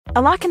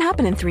A lot can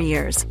happen in 3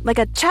 years, like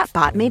a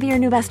chatbot may be your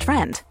new best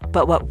friend.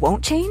 But what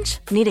won't change?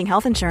 Needing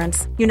health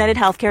insurance. United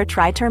Healthcare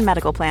Tri-Term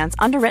Medical Plans,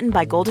 underwritten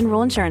by Golden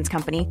Rule Insurance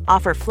Company,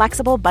 offer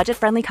flexible,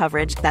 budget-friendly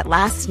coverage that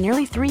lasts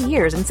nearly 3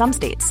 years in some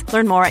states.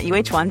 Learn more at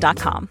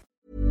uh1.com.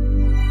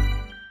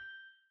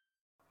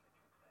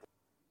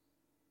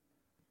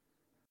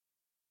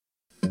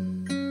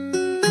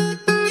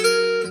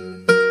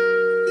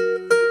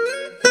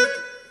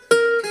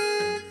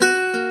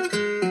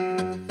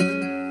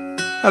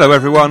 Hello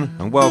everyone,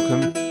 and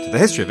welcome to the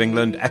History of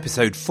England,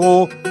 Episode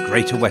 4,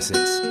 Greater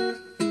Wessex.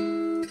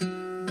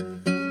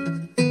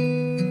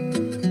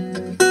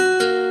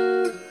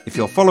 If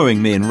you're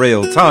following me in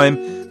real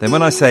time, then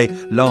when I say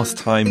last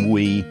time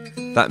we,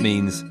 that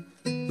means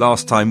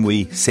last time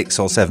we 6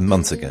 or 7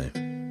 months ago.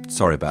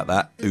 Sorry about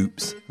that,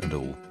 oops and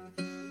all.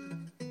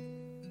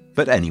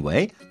 But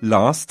anyway,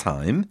 last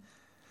time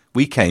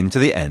we came to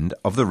the end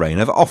of the reign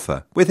of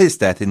Offa, with his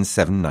death in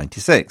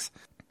 796.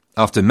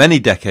 After many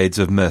decades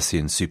of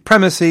Mercian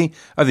supremacy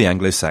of the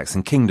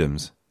Anglo-Saxon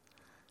kingdoms.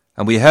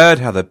 And we heard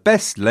how the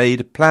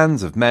best-laid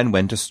plans of men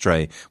went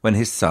astray when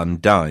his son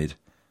died,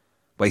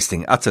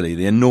 wasting utterly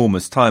the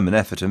enormous time and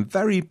effort and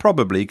very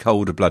probably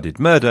cold-blooded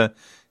murder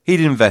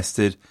he'd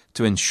invested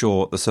to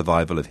ensure the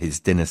survival of his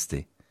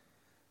dynasty.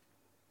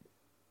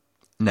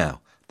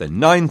 Now, the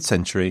 9th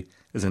century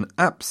is an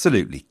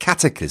absolutely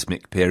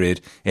cataclysmic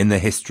period in the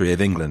history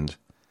of England.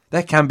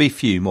 There can be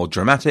few more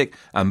dramatic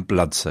and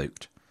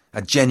blood-soaked.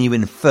 A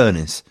genuine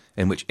furnace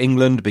in which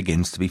England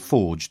begins to be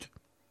forged.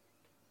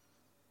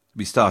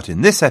 We start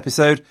in this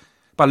episode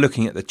by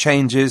looking at the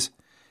changes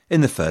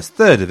in the first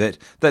third of it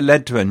that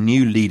led to a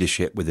new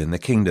leadership within the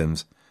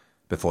kingdoms,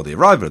 before the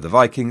arrival of the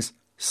Vikings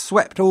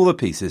swept all the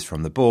pieces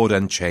from the board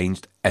and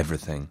changed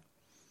everything.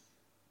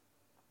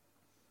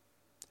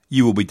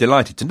 You will be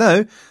delighted to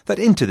know that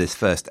into this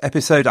first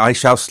episode I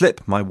shall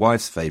slip my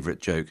wife's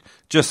favourite joke,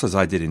 just as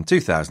I did in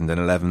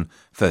 2011,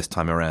 first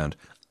time around.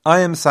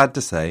 I am sad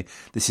to say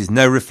this is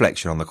no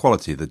reflection on the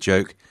quality of the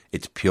joke,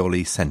 it's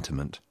purely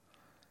sentiment.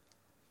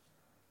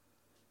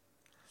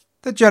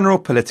 The general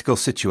political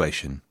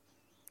situation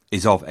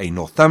is of a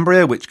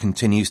Northumbria which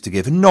continues to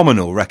give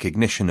nominal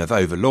recognition of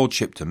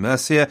overlordship to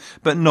Mercia,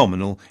 but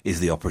nominal is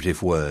the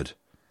operative word.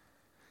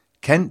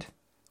 Kent,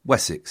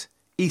 Wessex,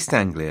 East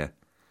Anglia,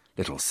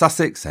 Little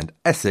Sussex and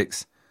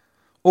Essex,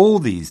 all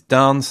these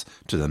dance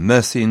to the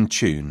Mercian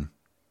tune.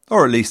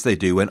 Or at least they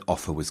do when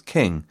Offa was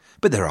king.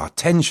 But there are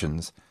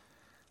tensions.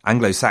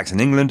 Anglo-Saxon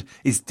England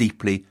is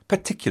deeply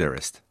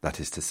particularist.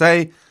 That is to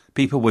say,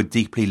 people were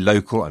deeply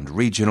local and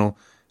regional,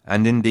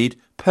 and indeed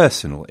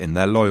personal in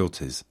their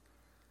loyalties.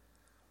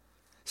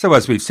 So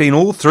as we've seen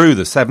all through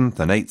the 7th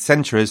and 8th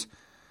centuries,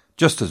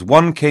 just as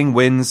one king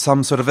wins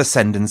some sort of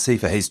ascendancy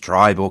for his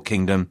tribe or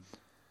kingdom,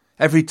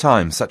 every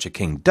time such a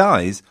king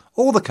dies,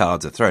 all the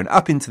cards are thrown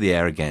up into the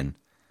air again.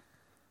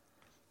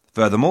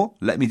 Furthermore,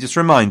 let me just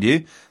remind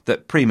you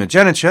that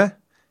primogeniture,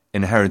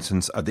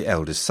 inheritance of the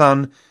eldest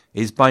son,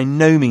 is by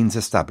no means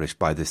established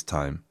by this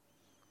time.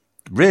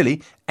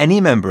 Really,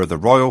 any member of the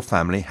royal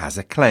family has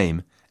a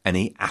claim,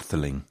 any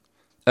atheling.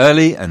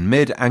 Early and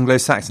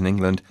mid-Anglo-Saxon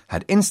England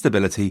had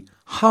instability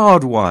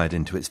hardwired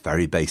into its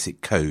very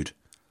basic code.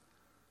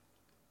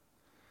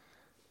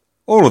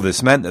 All of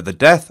this meant that the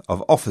death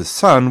of Offa's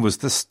son was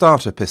the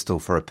starter pistol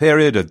for a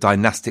period of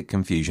dynastic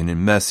confusion in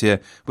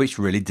Mercia, which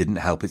really didn't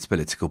help its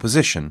political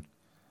position.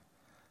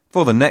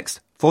 For the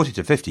next 40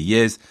 to 50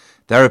 years,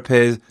 there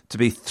appears to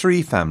be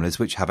 3 families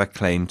which have a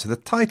claim to the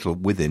title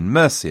within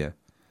Mercia,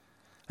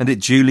 and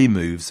it duly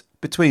moves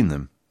between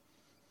them.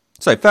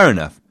 So fair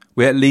enough,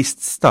 we at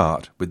least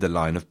start with the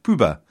line of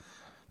Pubba,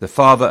 the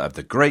father of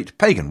the great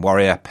pagan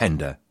warrior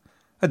Penda,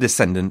 a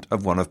descendant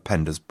of one of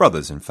Penda's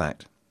brothers, in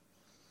fact.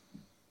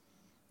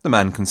 The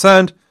man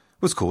concerned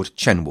was called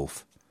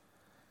Cenwulf,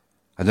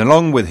 and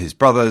along with his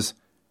brothers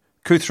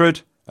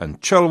Cuthred and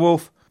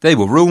Ceolwulf, they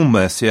will rule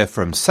Mercia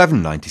from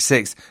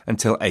 796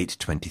 until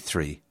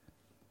 823.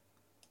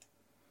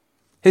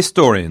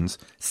 Historians,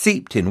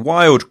 steeped in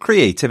wild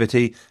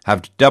creativity,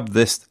 have dubbed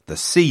this the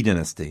Sea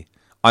Dynasty.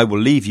 I will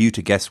leave you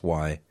to guess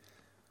why.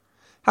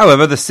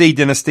 However, the Sea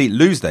Dynasty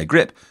lose their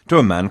grip to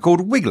a man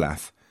called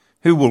Wiglaf,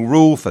 who will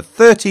rule for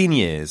 13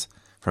 years,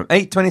 from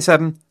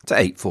 827 to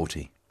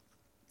 840.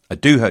 I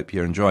do hope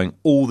you're enjoying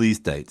all these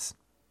dates.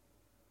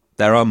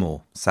 There are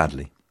more,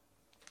 sadly.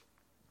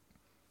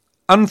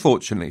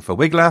 Unfortunately for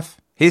Wiglaf,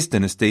 his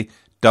dynasty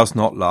does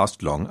not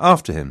last long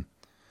after him.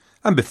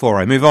 And before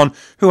I move on,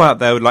 who out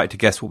there would like to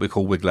guess what we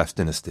call Wiglaf's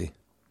dynasty?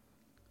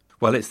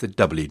 Well, it's the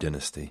W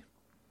dynasty.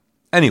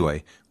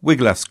 Anyway,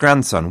 Wiglaf's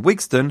grandson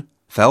Wigston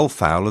fell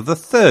foul of the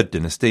 3rd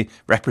dynasty,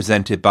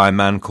 represented by a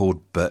man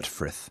called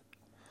Bertfrith.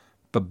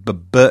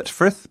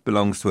 Bertfrith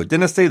belongs to a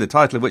dynasty, the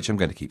title of which I'm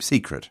going to keep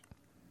secret.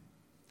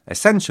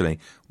 Essentially,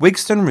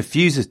 Wigston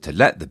refuses to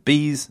let the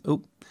bees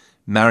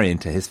marry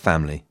into his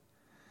family.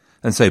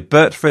 And so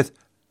Bertfrith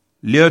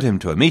lured him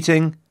to a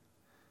meeting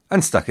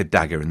and stuck a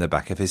dagger in the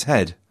back of his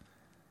head.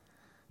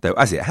 Though,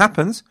 as it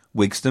happens,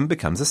 Wigston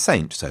becomes a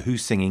saint, so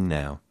who's singing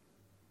now?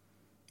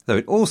 though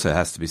it also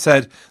has to be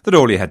said that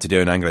all you had to do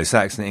in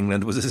Anglo-Saxon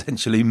England was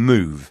essentially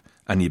move,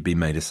 and you'd be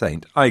made a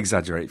saint. I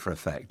exaggerate for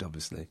effect,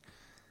 obviously.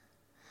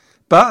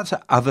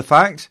 But, other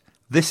fact,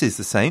 this is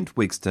the saint,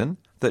 Wigston,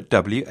 that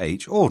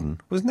W.H.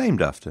 Auden was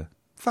named after.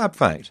 Fab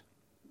fact.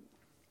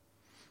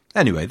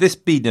 Anyway, this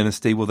B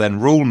dynasty will then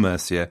rule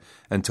Mercia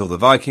until the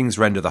Vikings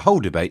render the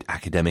whole debate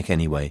academic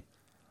anyway.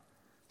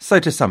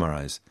 So to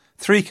summarise,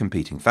 3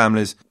 competing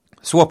families,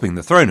 swapping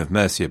the throne of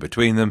Mercia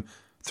between them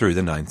through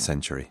the 9th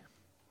century.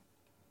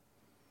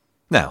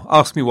 Now,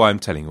 ask me why I'm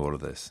telling you all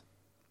of this.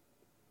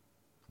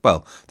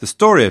 Well, the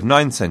story of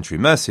 9th century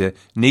Mercia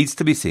needs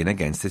to be seen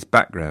against this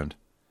background.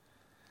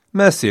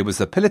 Mercia was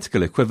the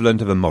political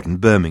equivalent of a modern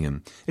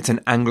Birmingham. It's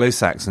an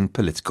Anglo-Saxon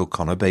political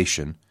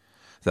conurbation.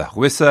 The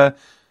Huissa,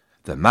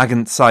 the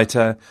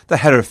Magentseiter, the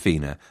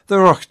Herefina, the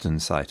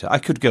Rochtenseiter, I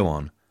could go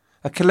on.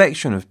 A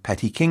collection of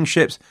petty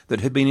kingships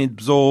that had been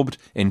absorbed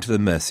into the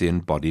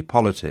Mercian body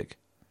politic.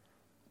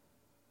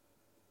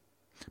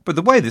 But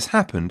the way this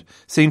happened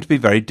seemed to be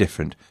very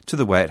different to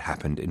the way it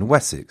happened in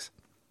Wessex.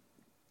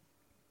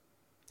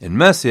 In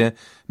Mercia,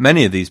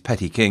 many of these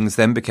petty kings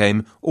then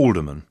became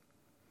aldermen.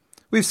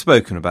 We've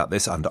spoken about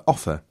this under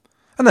Offa,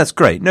 and that's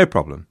great, no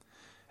problem.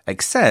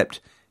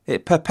 Except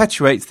it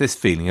perpetuates this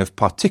feeling of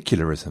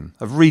particularism,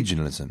 of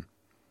regionalism.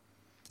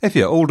 If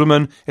your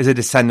alderman is a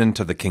descendant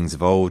of the kings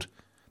of old,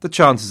 the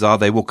chances are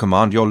they will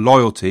command your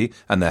loyalty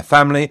and their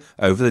family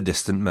over the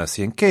distant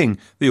Mercian king.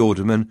 The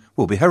alderman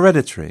will be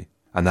hereditary,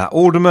 and that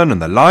alderman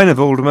and the line of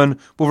aldermen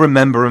will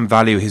remember and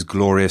value his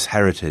glorious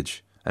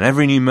heritage, and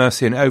every new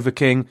Mercian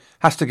overking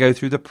has to go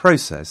through the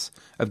process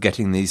of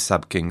getting these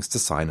sub-kings to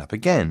sign up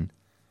again.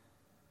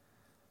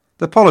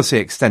 The policy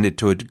extended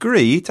to a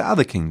degree to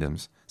other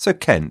kingdoms, so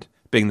Kent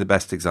being the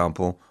best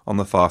example on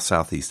the far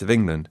southeast of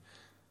England.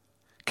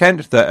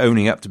 Kent, though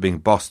owning up to being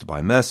bossed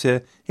by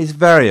Mercia, is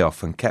very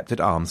often kept at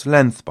arm's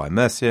length by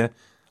Mercia,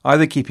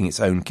 either keeping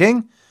its own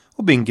king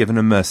or being given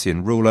a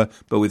Mercian ruler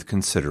but with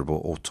considerable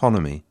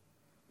autonomy.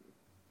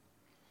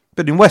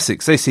 But in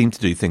Wessex they seem to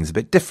do things a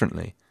bit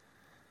differently,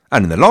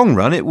 and in the long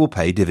run it will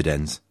pay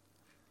dividends.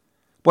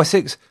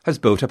 Wessex has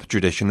built up a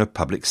tradition of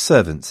public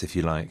servants, if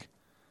you like.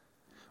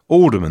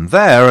 Aldermen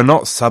there are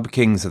not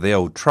sub-kings of the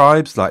old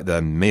tribes like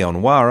the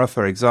Meonwara,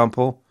 for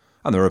example,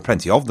 and there are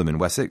plenty of them in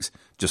Wessex,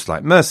 just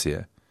like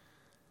Mercia.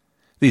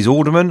 These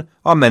aldermen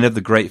are men of the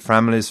great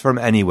families from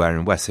anywhere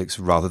in Wessex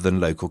rather than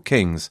local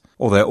kings,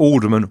 although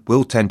aldermen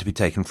will tend to be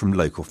taken from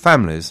local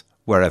families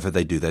wherever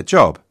they do their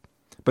job.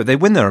 But they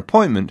win their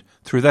appointment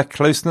through their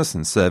closeness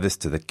and service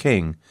to the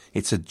king.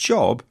 It's a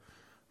job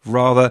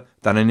rather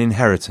than an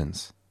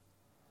inheritance.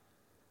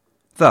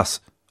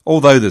 Thus,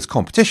 although there's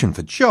competition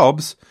for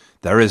jobs,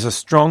 there is a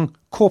strong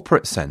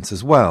corporate sense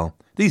as well.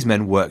 These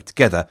men work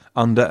together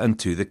under and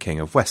to the King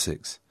of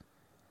Wessex.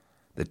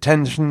 The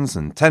tensions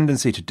and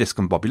tendency to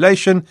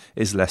discombobulation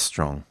is less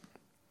strong.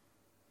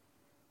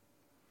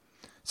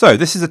 So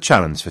this is a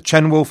challenge for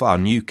Cenwulf, our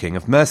new King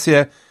of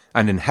Mercia,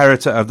 and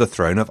inheritor of the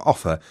throne of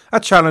Offa, a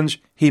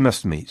challenge he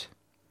must meet.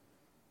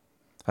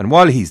 And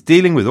while he's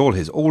dealing with all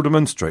his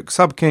aldermen stroke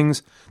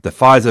sub-kings, the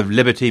fires of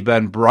liberty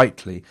burn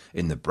brightly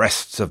in the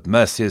breasts of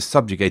Mercia's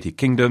subjugated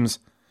kingdoms,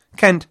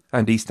 Kent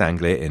and East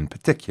Anglia in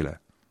particular.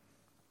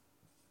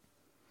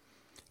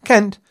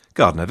 Kent,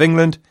 Garden of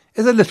England,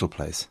 is a little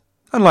place,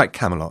 unlike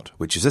Camelot,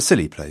 which is a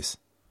silly place.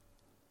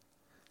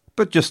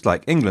 But just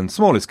like England's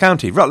smallest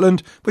county,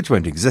 Rutland, which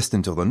won't exist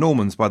until the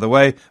Normans, by the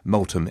way,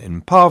 multum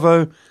in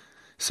parvo,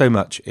 so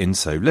much in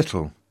so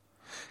little.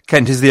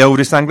 Kent is the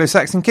oldest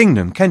Anglo-Saxon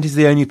kingdom. Kent is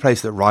the only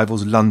place that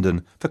rivals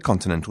London for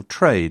continental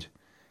trade.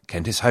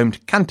 Kent is home to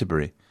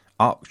Canterbury,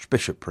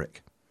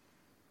 archbishopric.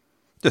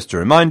 Just to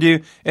remind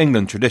you,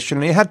 England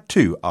traditionally had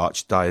 2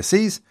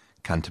 archdioceses,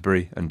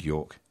 Canterbury and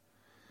York.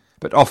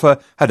 But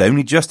Offa had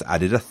only just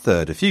added a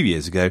third a few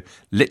years ago,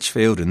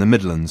 Lichfield in the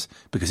Midlands,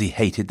 because he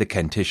hated the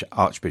Kentish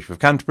Archbishop of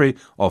Canterbury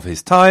of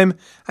his time,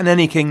 and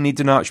any king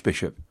needs an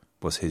archbishop,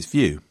 was his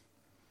view.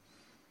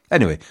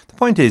 Anyway, the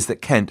point is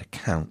that Kent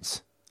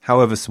counts,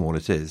 however small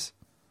it is.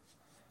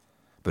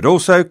 But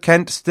also,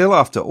 Kent, still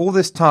after all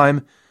this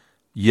time,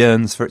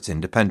 yearns for its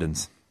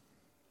independence.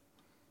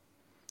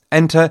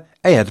 Enter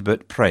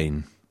Eadbert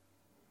Prane.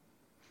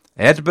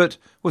 Eadbert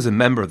was a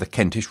member of the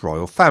Kentish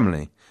royal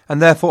family,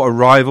 and therefore a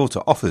rival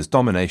to Offa's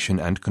domination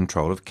and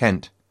control of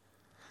Kent.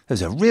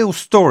 There's a real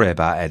story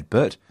about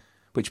Eadbert,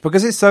 which,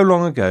 because it's so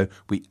long ago,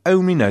 we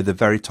only know the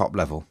very top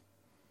level.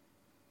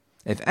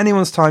 If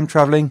anyone's time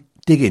travelling,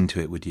 dig into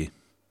it, would you?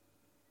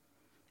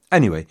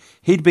 Anyway,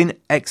 he'd been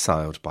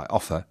exiled by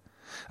Offa,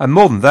 and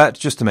more than that,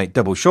 just to make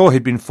double sure,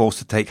 he'd been forced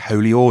to take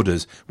holy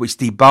orders, which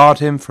debarred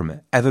him from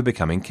ever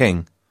becoming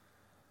king.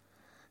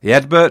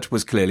 Eadbert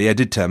was clearly a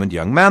determined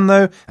young man,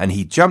 though, and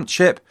he jumped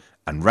ship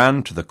and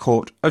ran to the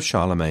court of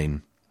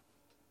Charlemagne.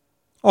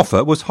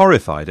 Offa was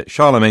horrified at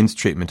Charlemagne's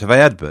treatment of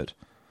Eadbert.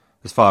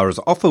 As far as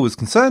Offa was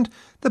concerned,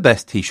 the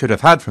best he should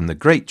have had from the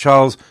great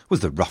Charles was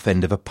the rough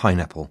end of a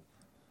pineapple.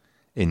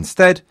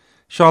 Instead,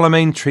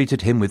 Charlemagne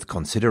treated him with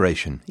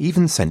consideration,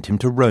 even sent him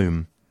to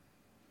Rome.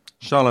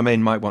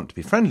 Charlemagne might want to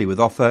be friendly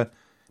with Offa,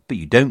 but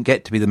you don't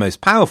get to be the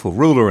most powerful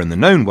ruler in the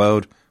known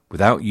world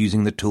without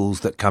using the tools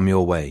that come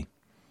your way.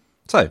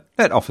 So,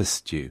 let office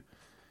stew.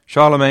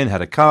 Charlemagne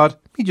had a card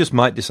he just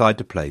might decide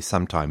to play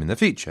sometime in the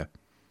future.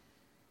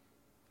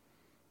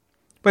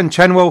 When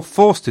Cenwulf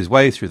forced his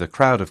way through the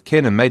crowd of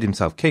kin and made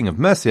himself king of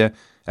Mercia,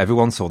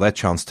 everyone saw their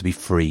chance to be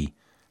free,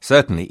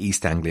 certainly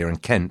East Anglia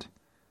and Kent.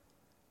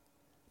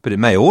 But it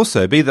may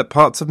also be that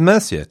parts of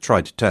Mercia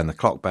tried to turn the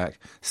clock back.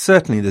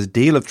 Certainly there's a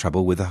deal of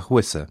trouble with the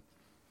Hwissa.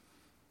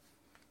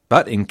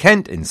 But in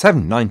Kent in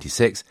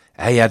 796,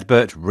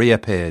 Eadbert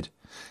reappeared,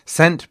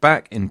 sent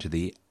back into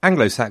the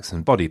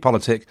Anglo-Saxon body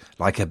politic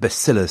like a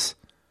bacillus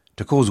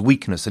to cause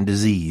weakness and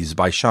disease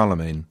by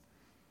Charlemagne.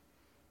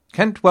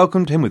 Kent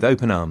welcomed him with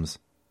open arms.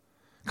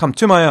 "Come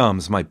to my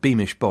arms, my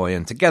beamish boy,"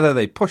 and together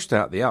they pushed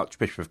out the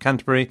Archbishop of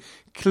Canterbury,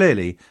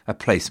 clearly a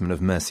placeman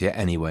of Mercia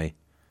anyway.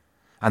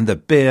 And the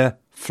beer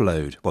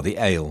flowed, well, the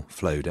ale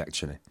flowed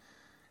actually.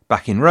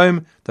 Back in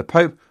Rome, the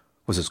Pope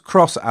was as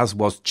cross as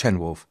was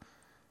Cenwulf.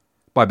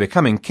 By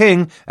becoming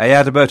king,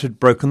 Eadbert had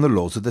broken the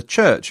laws of the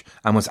church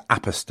and was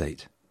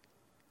apostate.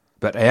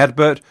 But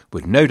Eadbert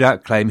would no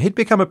doubt claim he'd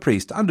become a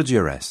priest under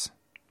duress.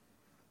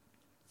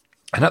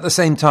 And at the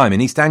same time, in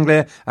East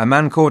Anglia, a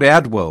man called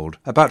Eadwald,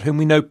 about whom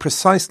we know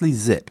precisely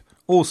zip,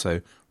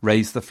 also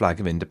raised the flag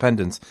of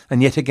independence,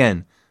 and yet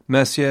again,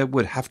 Mercia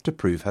would have to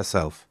prove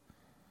herself.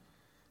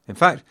 In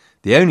fact,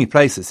 the only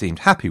place that seemed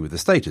happy with the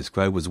status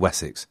quo was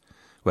Wessex,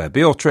 where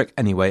Beorhtric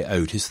anyway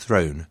owed his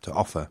throne to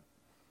offer.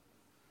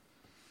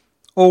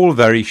 All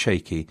very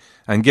shaky,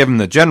 and given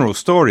the general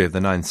story of the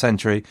 9th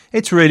century,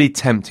 it's really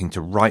tempting to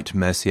write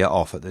Mercia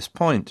off at this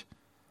point.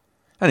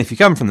 And if you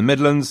come from the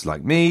Midlands,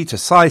 like me, to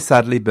sigh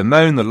sadly,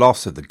 bemoan the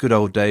loss of the good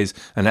old days,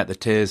 and let the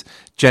tears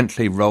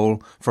gently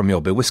roll from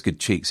your bewhiskered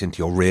cheeks into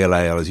your real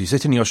ale as you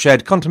sit in your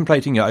shed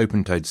contemplating your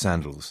open-toed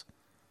sandals.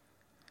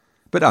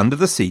 But under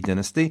the Cid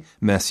dynasty,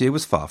 Mercia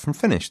was far from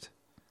finished.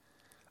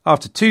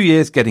 After 2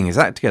 years getting his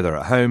act together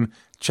at home,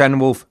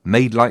 Cenwulf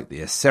made like the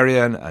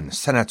Assyrian and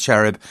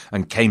Sennacherib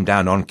and came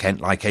down on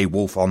Kent like a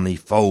wolf on the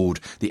fold.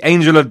 The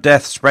angel of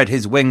death spread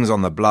his wings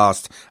on the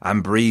blast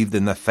and breathed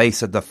in the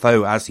face of the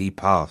foe as he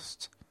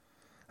passed.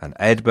 And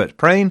Eadbert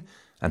Prane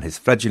and his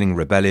fledgling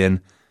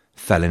rebellion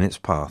fell in its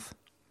path.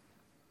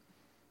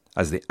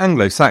 As the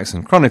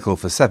Anglo-Saxon Chronicle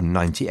for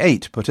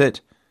 798 put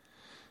it,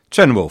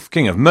 Cenwulf,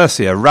 king of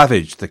Mercia,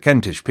 ravaged the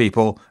Kentish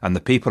people and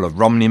the people of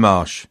Romney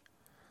Marsh.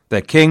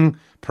 Their king,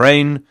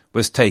 Prane,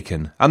 was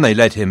taken, and they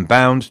led him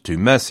bound to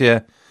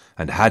Mercia,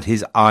 and had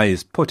his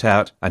eyes put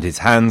out and his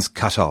hands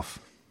cut off.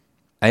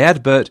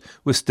 Eadbert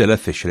was still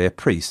officially a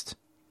priest.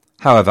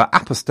 However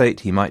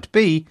apostate he might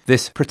be,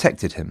 this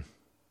protected him.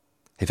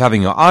 If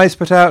having your eyes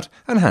put out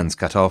and hands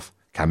cut off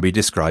can be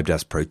described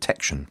as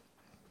protection.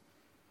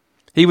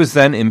 He was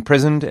then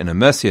imprisoned in a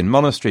Mercian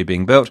monastery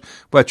being built,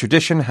 where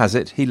tradition has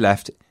it he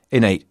left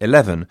in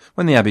 811,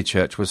 when the abbey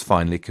church was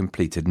finally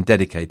completed and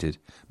dedicated.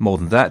 More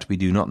than that we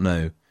do not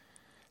know.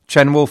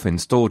 Cenwulf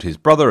installed his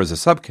brother as a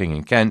sub-king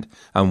in Kent,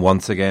 and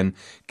once again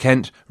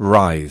Kent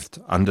writhed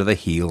under the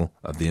heel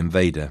of the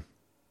invader.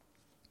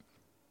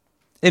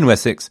 In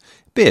Wessex,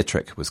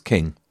 Beorhtric was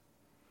king.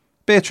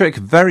 Beorhtric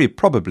very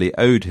probably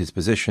owed his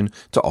position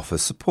to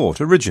Offa's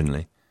support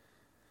originally.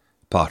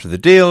 Part of the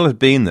deal had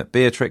been that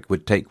Beorhtric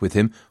would take with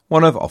him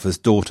one of Offa's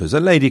daughters, a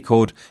lady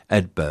called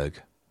Eadburh,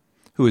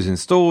 who was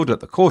installed at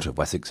the court of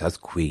Wessex as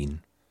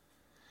queen.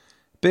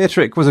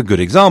 Beorhtric was a good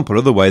example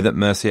of the way that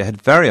Mercia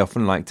had very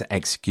often liked to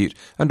execute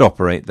and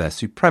operate their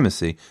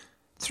supremacy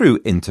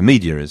through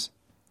intermediaries.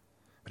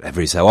 But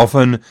every so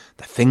often,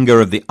 the finger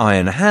of the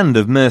iron hand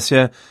of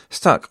Mercia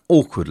stuck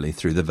awkwardly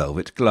through the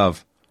velvet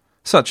glove,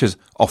 such as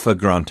Offa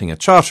granting a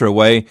charter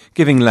away,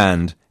 giving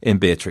land in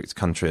Beorhtric's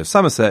country of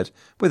Somerset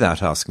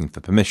without asking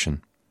for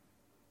permission.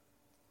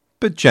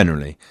 But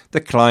generally, the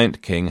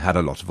client king had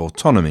a lot of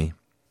autonomy.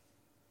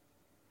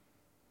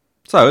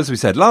 So, as we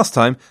said last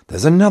time,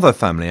 there's another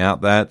family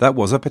out there that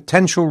was a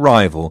potential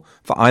rival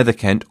for either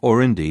Kent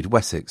or indeed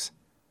Wessex.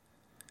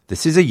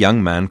 This is a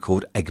young man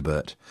called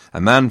Egbert, a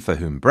man for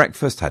whom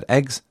breakfast had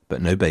eggs but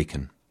no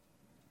bacon.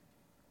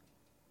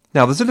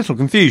 Now, there's a little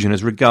confusion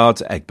as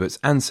regards Egbert's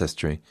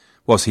ancestry.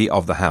 Was he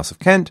of the House of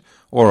Kent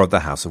or of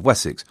the House of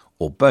Wessex,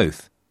 or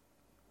both?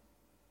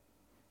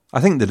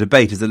 I think the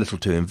debate is a little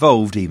too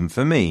involved even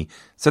for me,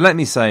 so let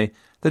me say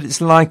that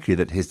it's likely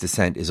that his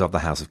descent is of the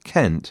House of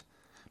Kent,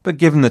 but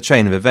given the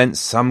chain of events,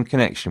 some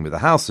connection with the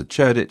House of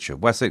Cerdic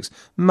of Wessex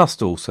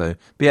must also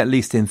be at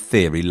least in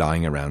theory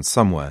lying around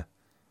somewhere.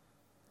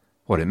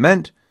 What it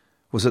meant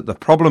was that the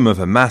problem of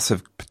a mass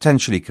of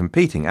potentially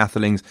competing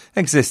athelings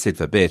existed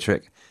for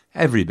Beorhtric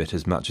every bit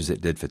as much as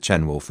it did for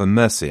Cenwulf and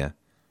Mercia.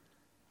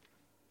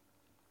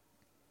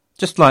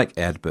 Just like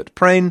Eadbert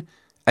Prane,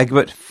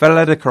 Egbert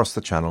fled across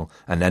the Channel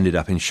and ended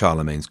up in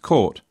Charlemagne's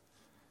court.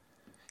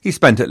 He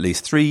spent at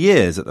least 3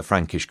 years at the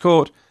Frankish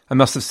court and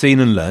must have seen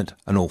and learnt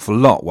an awful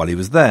lot while he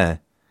was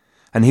there,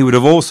 and he would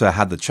have also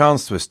had the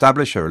chance to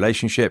establish a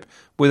relationship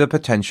with a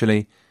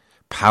potentially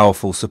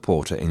powerful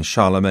supporter in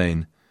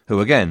Charlemagne, who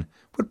again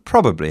would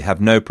probably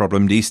have no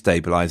problem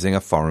destabilising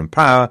a foreign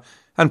power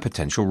and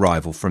potential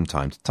rival from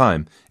time to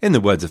time. In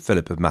the words of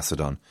Philip of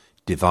Macedon,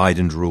 divide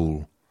and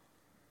rule.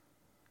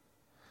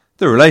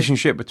 The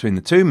relationship between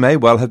the two may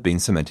well have been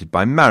cemented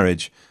by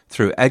marriage,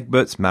 through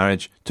Egbert's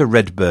marriage to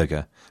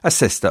Redburga, a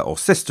sister or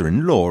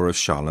sister-in-law of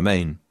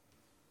Charlemagne.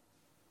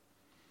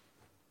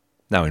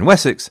 Now in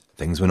Wessex,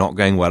 things were not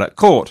going well at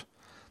court.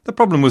 The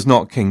problem was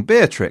not King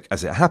Beorhtric,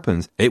 as it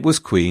happens, it was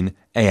Queen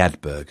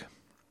Eadburh.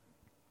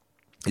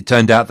 It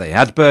turned out that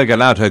Eadburh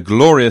allowed her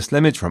glorious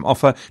lineage from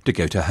Offa to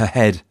go to her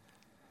head.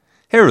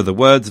 Here are the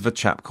words of a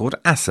chap called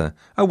Asa,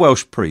 a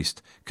Welsh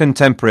priest,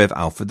 contemporary of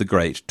Alfred the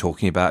Great,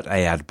 talking about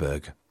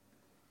Eadburh.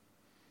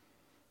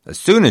 As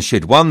soon as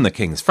she'd won the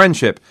king's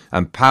friendship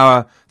and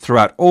power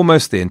throughout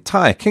almost the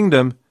entire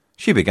kingdom,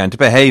 she began to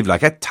behave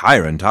like a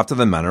tyrant after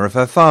the manner of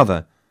her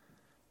father.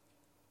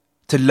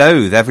 To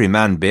loathe every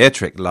man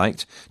Beorhtric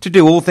liked, to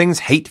do all things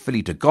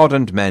hatefully to God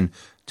and men,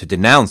 to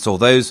denounce all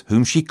those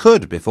whom she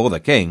could before the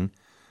king,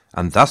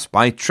 and thus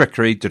by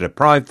trickery to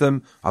deprive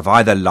them of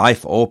either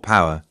life or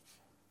power.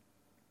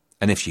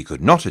 And if she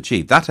could not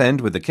achieve that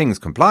end with the king's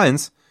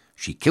compliance,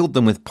 she killed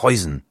them with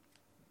poison.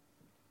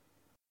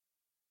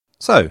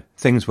 So,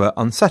 things were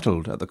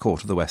unsettled at the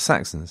court of the West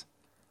Saxons.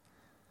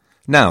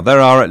 Now, there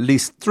are at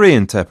least 3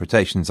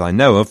 interpretations I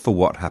know of for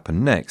what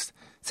happened next,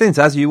 since,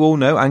 as you all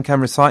know and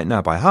can recite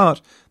now by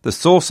heart, the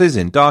sources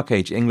in Dark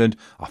Age England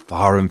are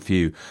far and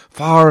few,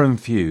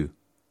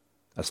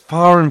 as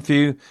far and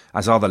few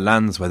as are the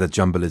lands where the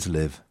Jumblies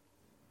live.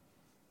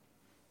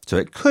 So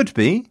it could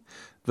be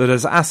that,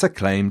 as Asa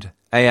claimed,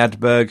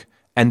 Eadburh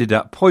ended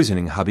up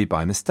poisoning hubby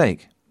by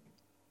mistake.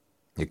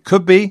 It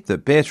could be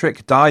that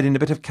Beorhtric died in a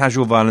bit of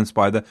casual violence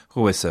by the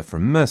Huissa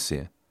from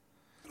Mercia.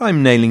 But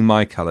I'm nailing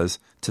my colours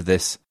to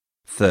this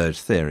third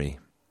theory.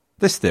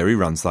 This theory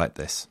runs like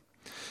this.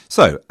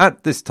 So,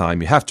 at this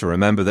time you have to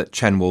remember that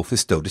Cenwulf is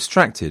still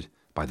distracted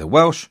by the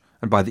Welsh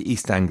and by the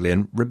East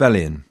Anglian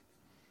rebellion.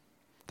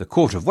 The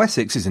court of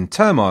Wessex is in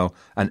turmoil,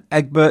 and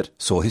Egbert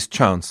saw his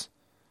chance.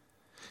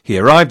 He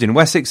arrived in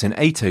Wessex in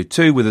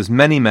 802 with as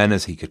many men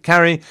as he could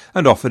carry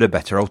and offered a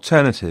better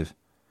alternative.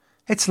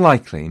 It's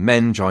likely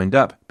men joined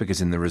up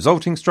because in the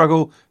resulting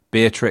struggle,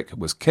 Beorhtric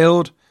was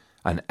killed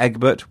and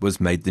Egbert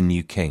was made the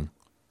new king.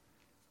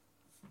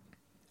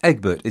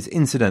 Egbert is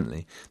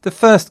incidentally the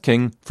first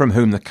king from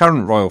whom the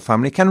current royal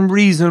family can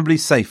reasonably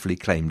safely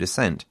claim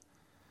descent.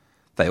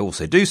 They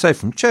also do so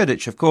from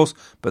Cerdic, of course,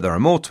 but there are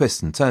more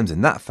twists and turns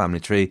in that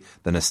family tree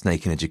than a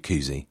snake in a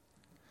jacuzzi.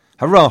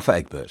 Hurrah for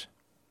Egbert!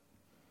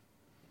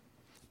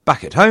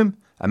 Back at home,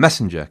 a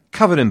messenger,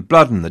 covered in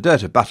blood and the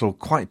dirt of battle,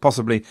 quite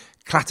possibly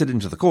clattered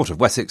into the court of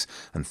Wessex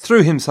and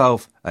threw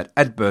himself at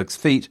Eadburh's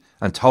feet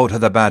and told her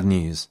the bad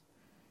news.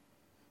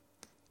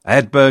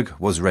 Eadburh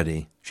was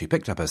ready. She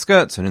picked up her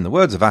skirts and, in the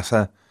words of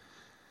Asa,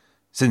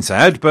 "Since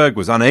Eadburh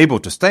was unable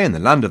to stay in the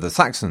land of the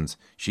Saxons,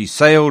 she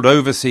sailed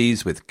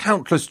overseas with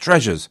countless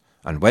treasures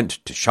and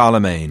went to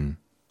Charlemagne."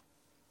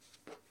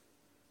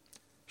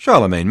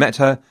 Charlemagne met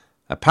her,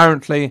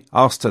 apparently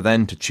asked her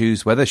then to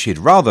choose whether she'd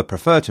rather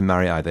prefer to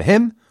marry either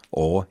him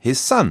or his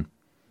son.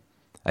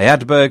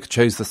 Eadburh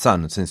chose the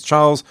son, since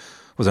Charles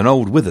was an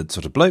old withered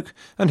sort of bloke,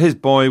 and his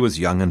boy was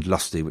young and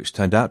lusty, which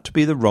turned out to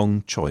be the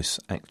wrong choice,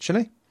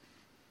 actually.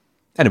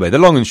 Anyway, the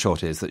long and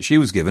short is that she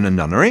was given a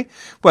nunnery,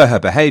 where her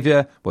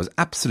behaviour was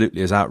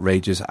absolutely as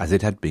outrageous as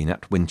it had been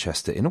at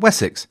Winchester in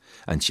Wessex,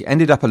 and she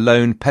ended up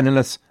alone,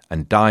 penniless,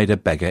 and died a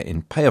beggar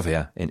in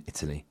Pavia in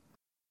Italy.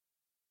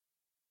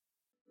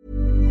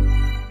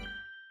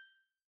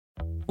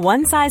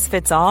 One size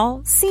fits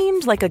all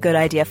seemed like a good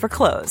idea for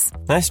clothes.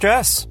 Nice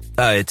dress.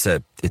 It's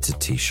a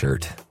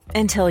t-shirt.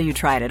 Until you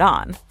tried it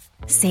on.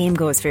 Same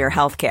goes for your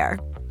healthcare.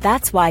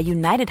 That's why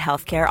United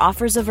Healthcare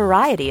offers a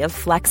variety of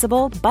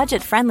flexible,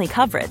 budget-friendly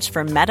coverage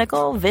for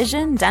medical,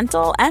 vision,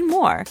 dental, and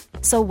more.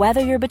 So whether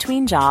you're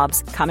between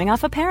jobs, coming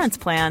off a parent's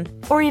plan,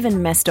 or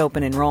even missed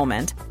open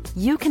enrollment,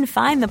 you can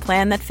find the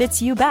plan that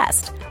fits you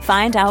best.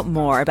 Find out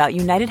more about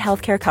United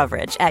Healthcare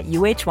coverage at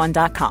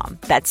uh1.com.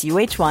 That's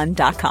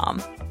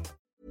uh1.com.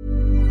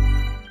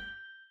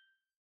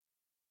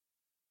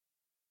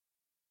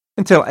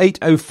 Until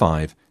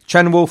 805,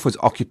 Cenwulf was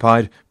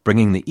occupied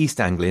bringing the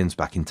East Anglians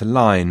back into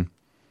line.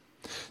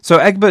 So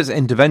Egbert's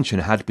intervention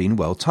had been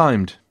well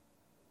timed.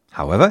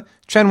 However,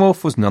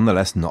 Cenwulf was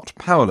nonetheless not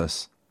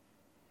powerless.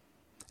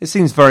 It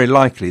seems very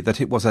likely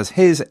that it was as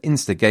his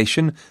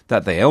instigation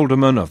that the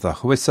ealdorman of the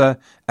Huissa,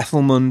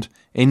 Ethelmund,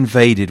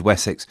 invaded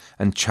Wessex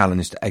and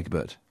challenged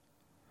Egbert.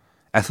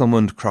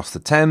 Ethelmund crossed the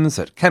Thames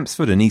at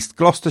Kempsford in East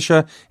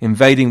Gloucestershire,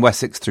 invading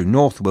Wessex through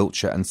North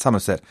Wiltshire and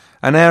Somerset,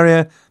 an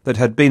area that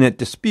had been at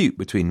dispute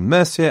between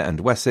Mercia and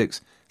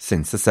Wessex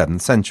since the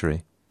 7th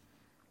century.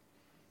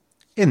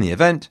 In the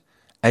event,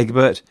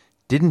 Egbert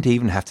didn't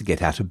even have to get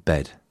out of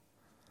bed.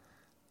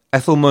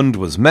 Ethelmund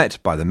was met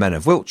by the men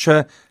of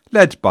Wiltshire,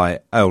 led by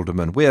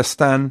Ealdorman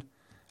Weohstan,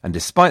 and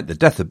despite the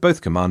death of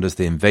both commanders,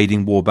 the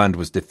invading warband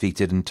was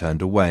defeated and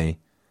turned away.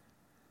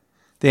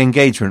 The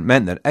engagement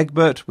meant that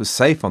Egbert was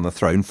safe on the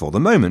throne for the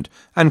moment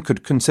and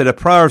could consider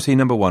priority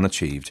number 1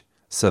 achieved: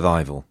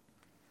 survival.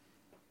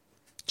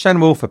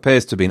 Cenwulf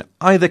appears to have been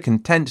either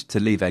content to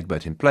leave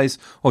Egbert in place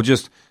or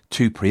just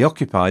too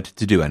preoccupied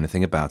to do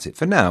anything about it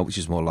for now, which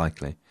is more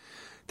likely.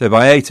 Though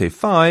by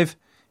 805,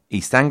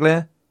 East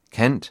Anglia,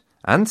 Kent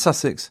and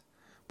Sussex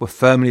were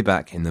firmly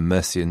back in the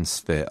Mercian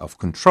sphere of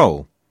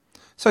control,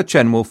 so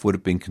Cenwulf would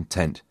have been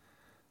content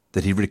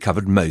that he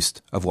recovered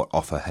most of what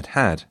Offa had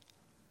had.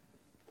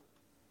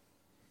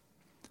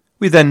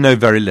 We then know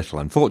very little,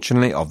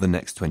 unfortunately, of the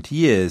next 20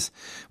 years.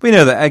 We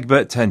know that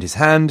Egbert turned his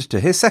hand to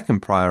his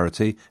second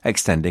priority,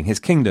 extending his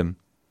kingdom.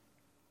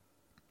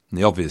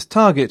 The obvious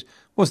target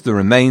was the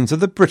remains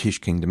of the British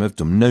kingdom of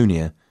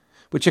Dumnonia,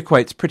 which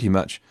equates pretty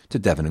much to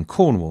Devon and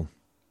Cornwall.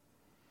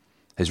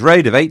 His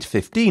raid of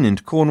 815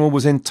 into Cornwall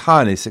was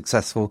entirely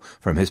successful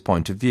from his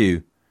point of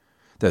view,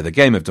 though the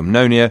game of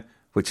Dumnonia,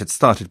 which had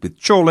started with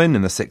Chorlin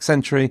in the 6th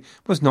century,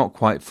 was not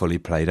quite fully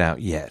played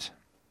out yet.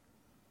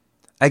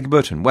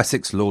 Egbert and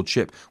Wessex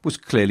lordship was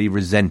clearly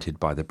resented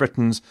by the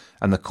Britons,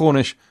 and the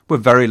Cornish were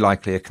very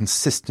likely a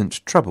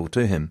consistent trouble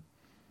to him.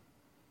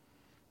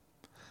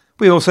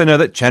 We also know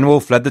that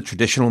Cenwulf led the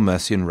traditional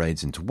Mercian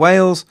raids into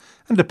Wales,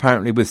 and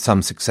apparently with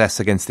some success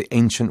against the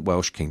ancient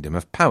Welsh kingdom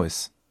of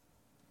Powys.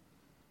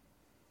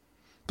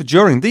 But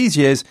during these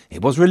years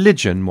it was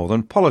religion more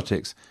than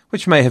politics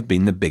which may have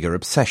been the bigger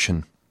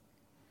obsession.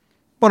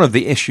 One of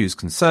the issues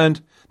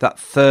concerned that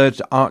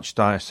third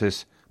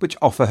archdiocese which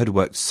Offa had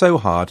worked so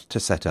hard to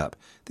set up,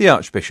 the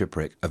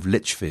Archbishopric of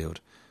Lichfield,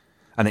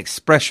 an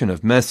expression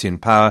of Mercian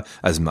power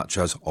as much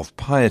as of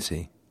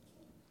piety.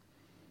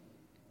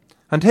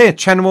 And here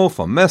Cenwulf,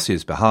 on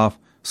Mercia's behalf,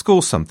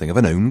 scores something of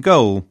an own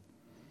goal.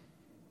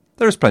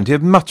 There is plenty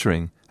of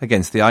muttering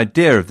against the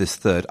idea of this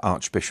third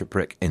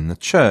archbishopric in the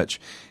church.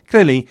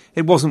 Clearly,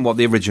 it wasn't what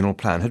the original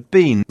plan had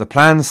been, the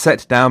plan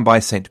set down by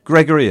St.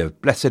 Gregory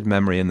of blessed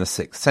memory in the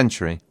 6th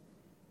century.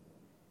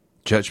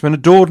 Churchmen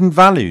adored and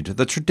valued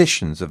the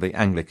traditions of the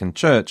Anglican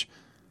Church,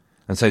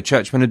 and so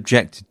churchmen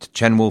objected to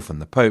Cenwulf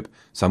and the Pope,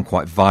 some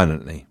quite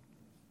violently.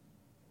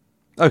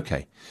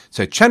 OK,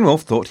 so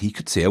Cenwulf thought he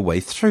could see a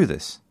way through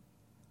this.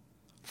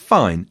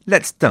 Fine,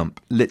 let's dump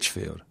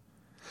Lichfield,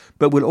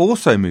 but we'll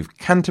also move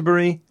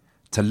Canterbury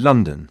to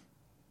London.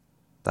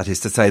 That is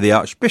to say, the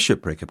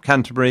Archbishopric of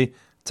Canterbury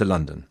to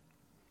London.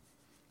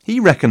 He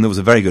reckoned there was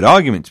a very good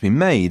argument to be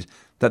made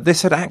that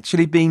this had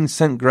actually been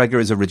St.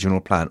 Gregory's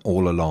original plan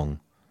all along.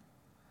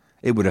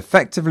 It would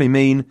effectively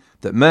mean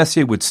that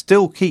Mercia would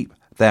still keep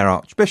their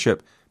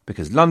archbishop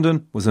because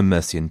London was a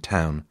Mercian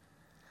town.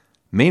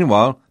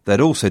 Meanwhile,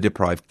 they'd also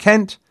deprived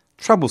Kent,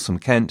 troublesome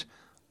Kent,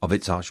 of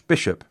its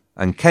archbishop,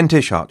 and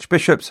Kentish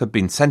archbishops had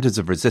been centres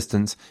of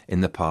resistance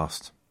in the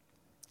past.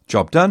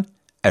 Job done,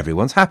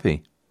 everyone's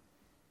happy.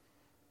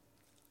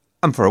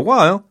 And for a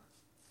while,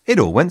 it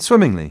all went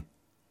swimmingly.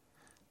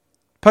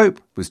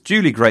 Pope was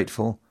duly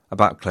grateful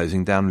about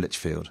closing down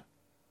Lichfield.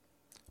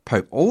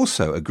 Pope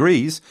also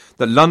agrees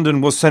that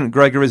London was St.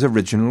 Gregory's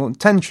original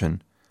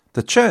intention.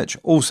 The Church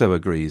also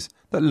agrees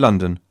that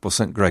London was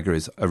St.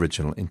 Gregory's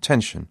original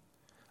intention.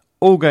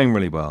 All going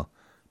really well.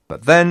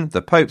 But then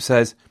the Pope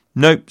says,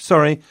 nope,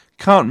 sorry,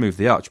 can't move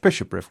the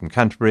Archbishopric from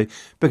Canterbury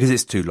because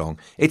it's too long.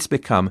 It's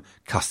become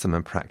custom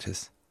and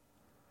practice.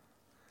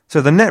 So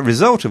the net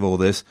result of all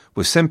this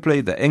was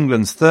simply that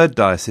England's third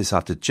diocese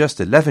after just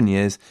 11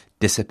 years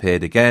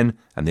disappeared again,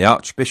 and the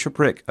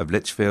Archbishopric of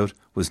Lichfield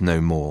was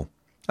no more.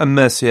 And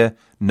Mercia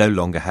no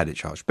longer had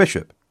its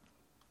archbishop.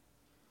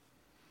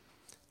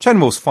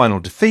 Cenwulf's final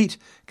defeat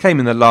came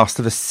in the last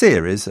of a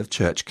series of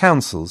church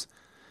councils,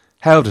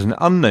 held at an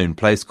unknown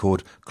place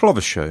called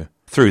Clovershoe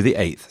through the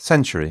 8th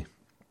century.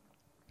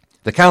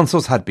 The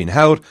councils had been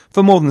held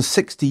for more than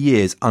 60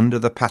 years under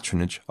the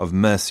patronage of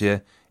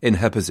Mercia in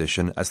her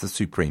position as the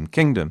supreme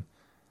kingdom,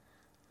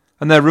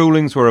 and their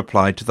rulings were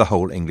applied to the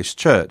whole English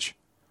church.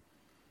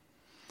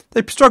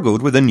 They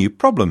struggled with a new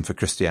problem for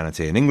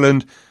Christianity in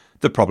England,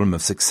 the problem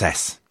of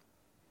success.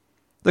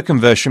 The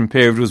conversion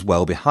period was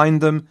well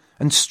behind them,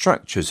 and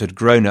structures had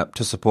grown up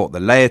to support the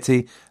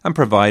laity and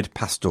provide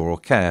pastoral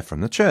care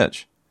from the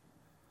church.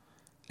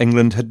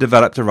 England had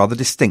developed a rather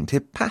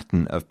distinctive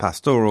pattern of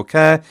pastoral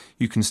care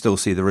you can still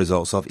see the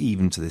results of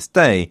even to this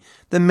day,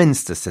 the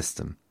Minster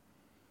system,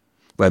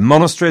 where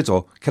monasteries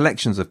or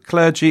collections of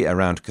clergy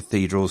around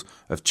cathedrals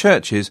of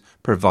churches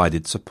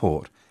provided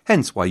support,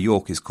 hence why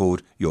York is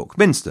called York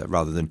Minster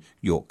rather than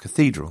York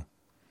Cathedral.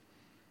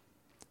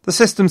 The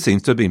system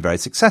seems to have been very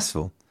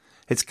successful.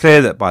 It's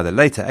clear that by the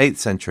later 8th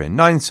century and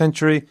 9th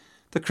century,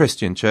 the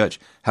Christian church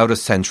held a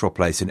central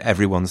place in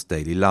everyone's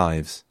daily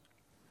lives.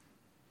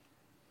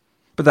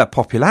 But that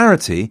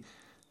popularity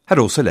had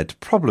also led to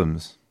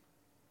problems.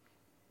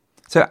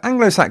 So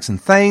Anglo-Saxon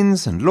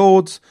thanes and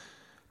lords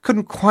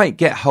couldn't quite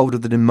get hold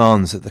of the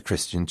demands that the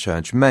Christian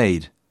church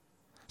made.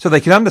 So they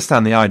could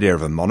understand the idea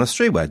of a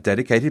monastery where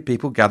dedicated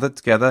people gathered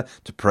together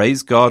to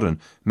praise God and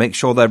make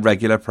sure their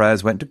regular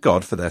prayers went to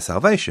God for their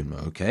salvation,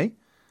 okay?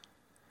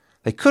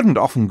 They couldn't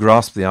often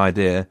grasp the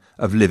idea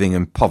of living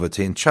in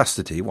poverty and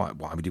chastity. Why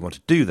would you want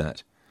to do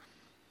that?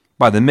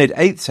 By the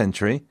mid-8th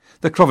century,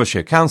 the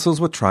Clovershire councils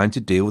were trying to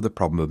deal with the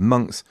problem of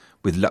monks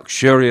with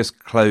luxurious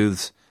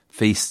clothes,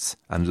 feasts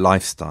and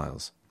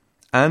lifestyles.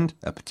 And,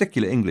 a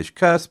particular English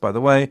curse, by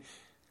the way,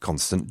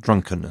 constant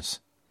drunkenness.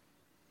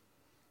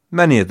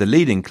 Many of the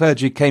leading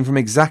clergy came from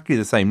exactly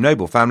the same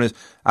noble families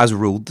as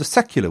ruled the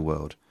secular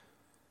world,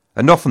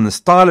 and often the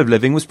style of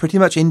living was pretty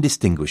much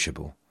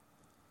indistinguishable.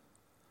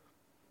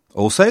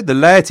 Also, the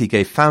laity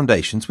gave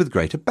foundations with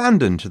great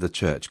abandon to the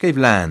church, gave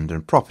land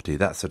and property,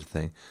 that sort of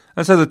thing,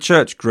 and so the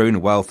church grew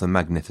in wealth and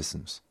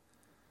magnificence.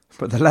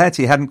 But the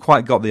laity hadn't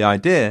quite got the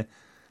idea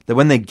that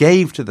when they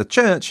gave to the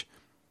church,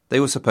 they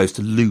were supposed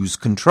to lose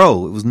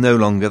control. It was no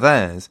longer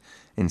theirs.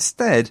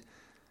 Instead,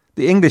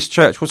 the English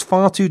church was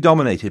far too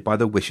dominated by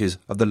the wishes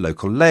of the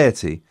local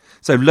laity.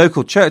 So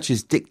local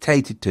churches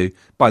dictated to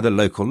by the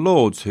local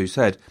lords who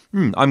said,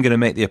 I'm going to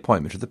make the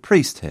appointment of the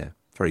priest here,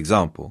 for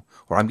example,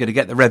 or I'm going to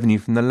get the revenue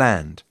from the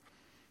land.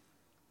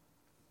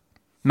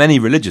 Many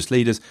religious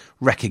leaders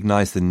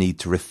recognised the need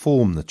to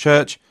reform the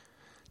church,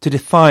 to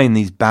define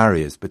these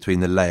barriers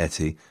between the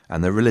laity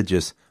and the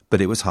religious, but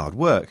it was hard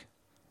work.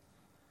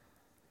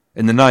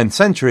 In the 9th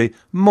century,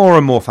 more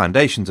and more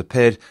foundations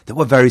appeared that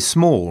were very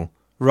small,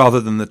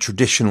 rather than the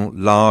traditional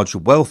large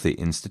wealthy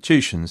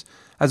institutions,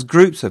 as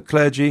groups of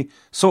clergy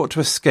sought to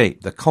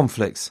escape the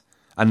conflicts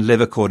and live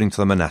according to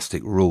the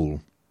monastic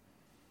rule.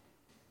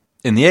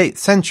 In the 8th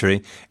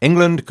century,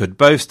 England could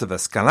boast of a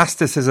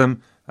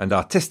scholasticism and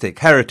artistic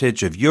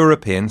heritage of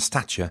European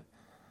stature.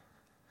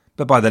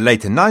 But by the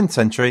later 9th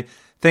century,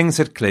 things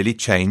had clearly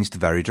changed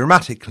very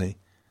dramatically.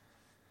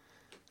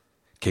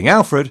 King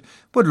Alfred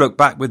would look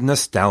back with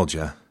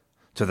nostalgia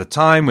to the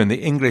time when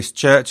the English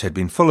church had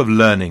been full of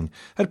learning,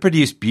 had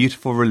produced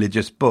beautiful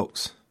religious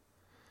books.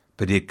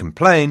 But he'd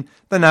complain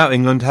that now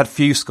England had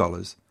few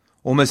scholars,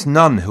 almost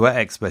none who were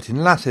expert in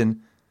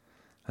Latin,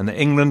 and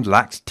that England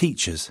lacked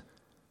teachers.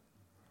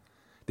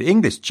 The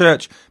English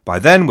church by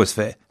then was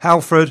for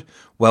Alfred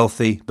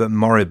wealthy but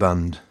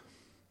moribund.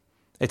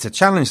 It's a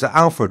challenge that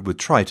Alfred would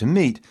try to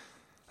meet,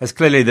 as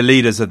clearly the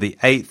leaders of the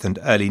 8th and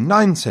early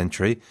 9th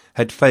century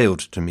had failed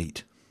to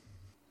meet.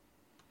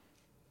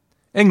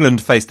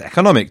 England faced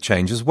economic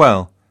change as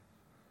well.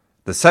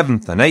 The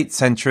 7th and 8th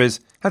centuries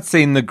had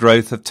seen the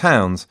growth of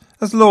towns,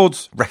 as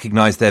lords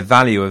recognised their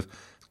value of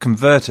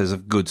converters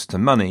of goods to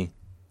money,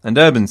 and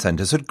urban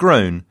centres had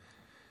grown,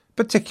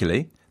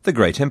 particularly the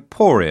great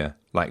emporia,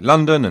 like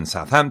London and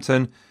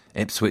Southampton,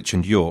 Ipswich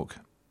and York,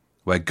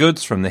 where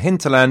goods from the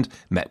hinterland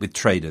met with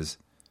traders,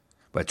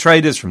 where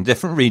traders from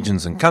different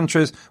regions and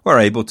countries were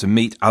able to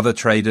meet other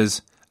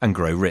traders and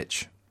grow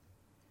rich.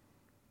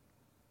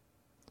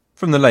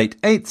 From the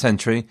late 8th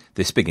century,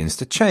 this begins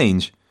to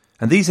change,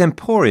 and these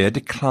emporia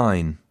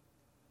decline.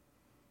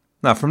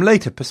 Now, from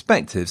later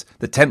perspectives,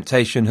 the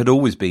temptation had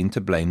always been to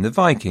blame the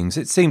Vikings.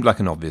 It seemed like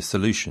an obvious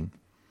solution.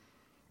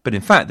 But in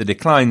fact, the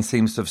decline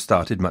seems to have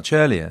started much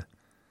earlier.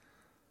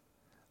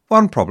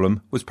 One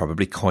problem was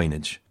probably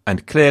coinage,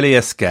 and clearly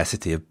a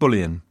scarcity of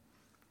bullion.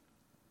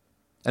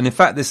 And in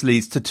fact, this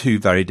leads to two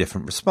very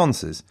different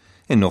responses.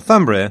 In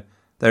Northumbria,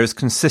 there is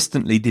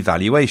consistently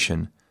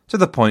devaluation, to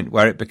the point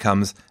where it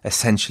becomes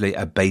essentially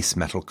a base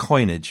metal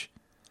coinage.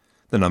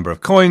 The number of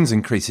coins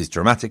increases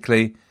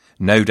dramatically,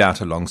 no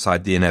doubt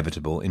alongside the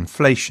inevitable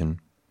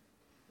inflation.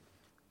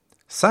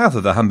 South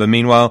of the Humber,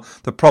 meanwhile,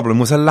 the problem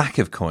was a lack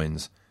of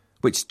coins,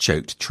 which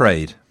choked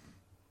trade.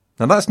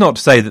 Now, that's not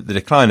to say that the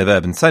decline of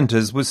urban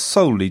centres was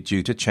solely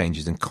due to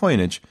changes in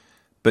coinage,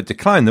 but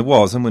decline there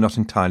was, and we're not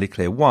entirely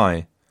clear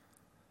why.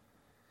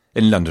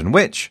 In London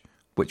which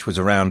was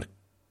around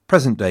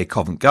present-day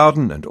Covent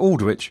Garden and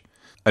Aldwych,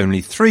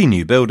 only 3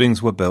 new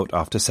buildings were built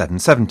after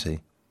 770.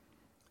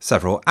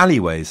 Several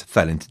alleyways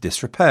fell into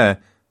disrepair.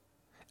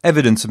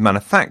 Evidence of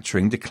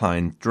manufacturing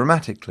declined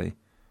dramatically.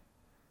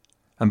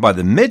 And by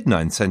the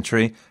mid-9th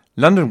century,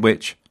 London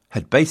which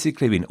had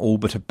basically been all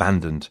but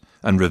abandoned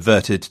and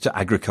reverted to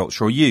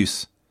agricultural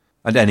use,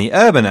 and any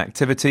urban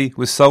activity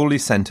was solely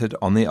centred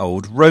on the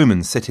old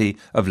Roman city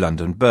of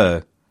London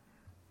Burr.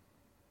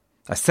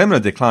 A similar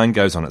decline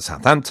goes on at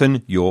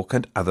Southampton, York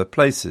and other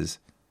places.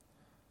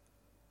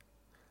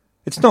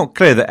 It's not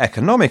clear that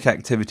economic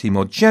activity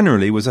more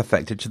generally was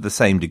affected to the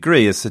same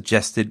degree as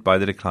suggested by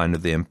the decline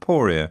of the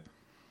emporia.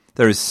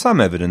 There is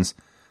some evidence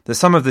that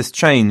some of this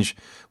change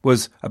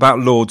was about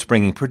lords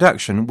bringing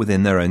production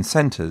within their own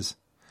centres.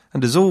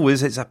 And as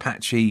always, it's a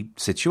patchy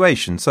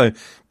situation. So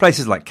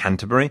places like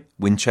Canterbury,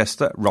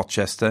 Winchester,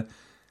 Rochester,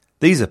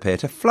 these appear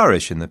to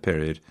flourish in the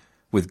period,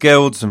 with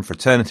guilds and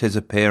fraternities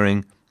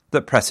appearing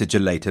that presage a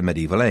later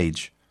medieval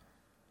age.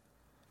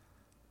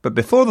 But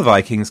before the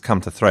Vikings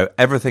come to throw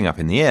everything up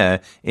in the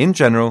air, in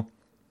general,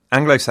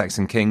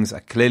 Anglo-Saxon kings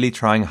are clearly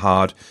trying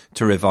hard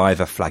to revive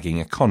a flagging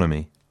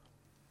economy.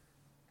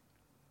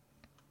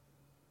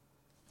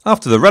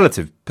 After the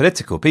relative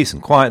political peace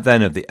and quiet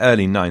then of the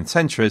early 9th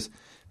centuries,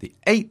 the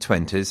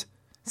 820s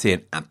see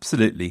an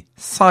absolutely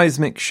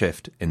seismic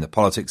shift in the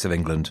politics of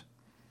England.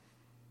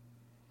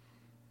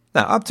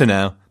 Now, up to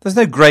now, there's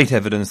no great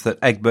evidence that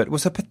Egbert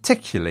was a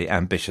particularly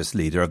ambitious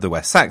leader of the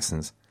West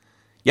Saxons.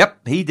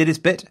 Yep, he did his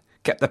bit,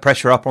 kept the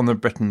pressure up on the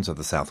Britons of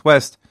the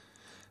southwest,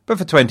 but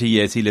for 20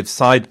 years he lived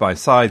side by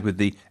side with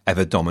the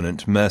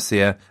ever-dominant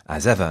Mercia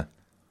as ever.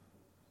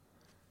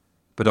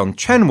 But on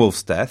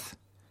Cenwulf's death,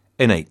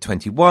 in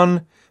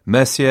 821,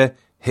 Mercia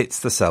hits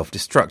the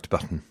self-destruct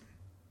button.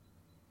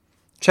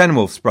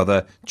 Cenwulf's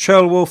brother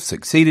Ceolwulf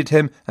succeeded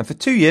him, and for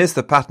 2 years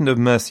the pattern of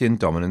Mercian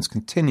dominance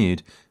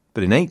continued.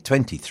 But in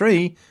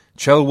 823,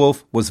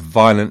 Ceolwulf was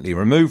violently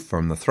removed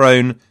from the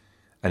throne,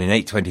 and in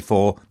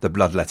 824 the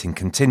bloodletting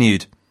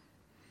continued.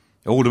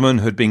 Aldermen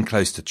who had been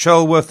close to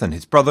Ceolwulf and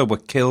his brother were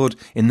killed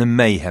in the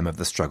mayhem of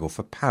the struggle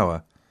for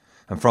power,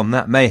 and from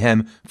that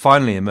mayhem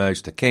finally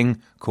emerged a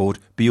king called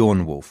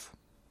Beornwulf.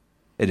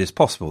 It is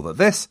possible that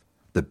this,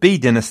 the B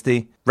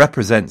dynasty,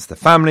 represents the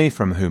family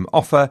from whom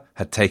Offa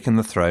had taken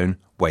the throne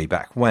way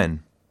back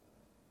when.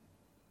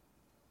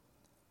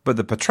 But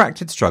the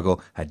protracted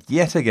struggle had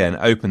yet again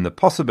opened the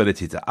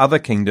possibility to other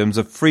kingdoms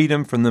of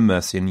freedom from the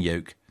Mercian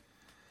yoke.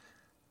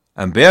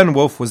 And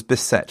Beornwulf was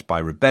beset by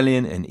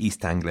rebellion in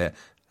East Anglia,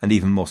 and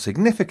even more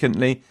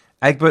significantly,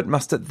 Egbert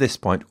must at this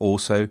point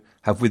also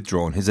have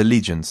withdrawn his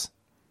allegiance.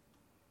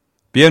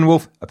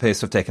 Beornwulf appears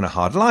to have taken a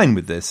hard line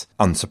with this,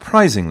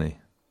 unsurprisingly.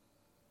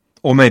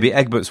 Or maybe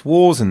Egbert's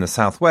wars in the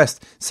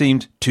southwest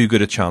seemed too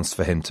good a chance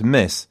for him to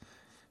miss,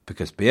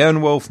 because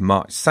Beornwulf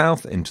marched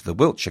south into the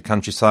Wiltshire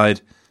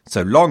countryside,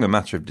 so long a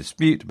matter of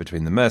dispute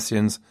between the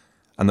Mercians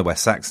and the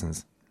West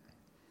Saxons.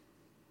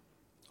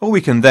 Or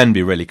we can then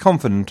be really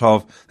confident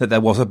of that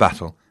there was a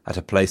battle at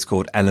a place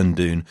called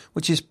Elendune,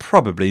 which is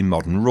probably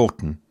modern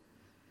Wroughton.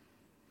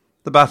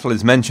 The battle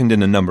is mentioned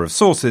in a number of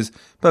sources,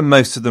 but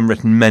most of them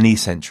written many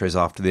centuries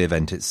after the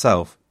event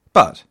itself.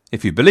 But,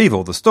 if you believe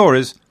all the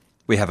stories,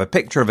 we have a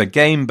picture of a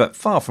game but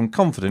far from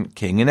confident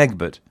king in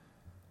Egbert.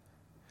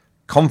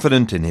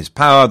 Confident in his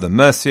power, the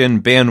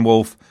Mercian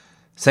Beornwulf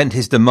sent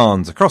his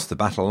demands across the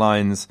battle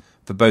lines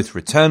for both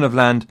return of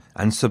land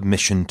and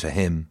submission to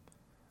him,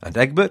 and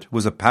Egbert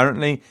was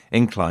apparently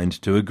inclined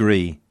to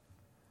agree.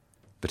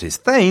 But his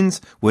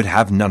thanes would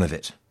have none of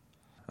it,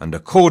 and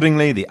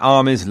accordingly the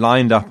armies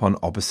lined up on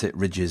opposite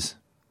ridges.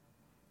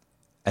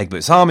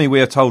 Egbert's army,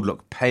 we are told,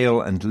 looked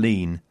pale and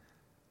lean,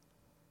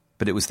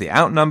 but it was the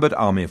outnumbered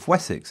army of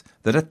Wessex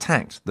that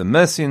attacked the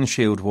Mercian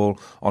shield wall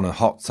on a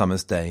hot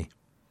summer's day,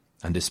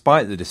 and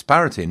despite the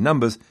disparity in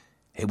numbers,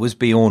 it was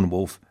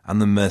Beornwulf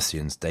and the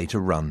Mercians' day to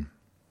run.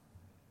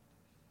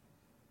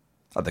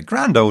 At the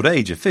grand old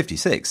age of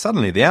 56,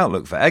 suddenly the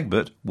outlook for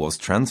Egbert was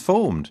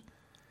transformed,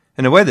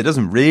 in a way that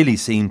doesn't really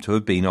seem to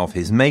have been of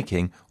his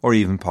making, or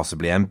even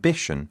possibly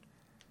ambition.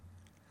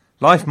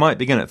 Life might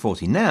begin at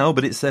 40 now,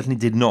 but it certainly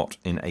did not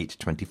in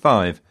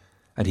 825,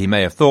 and he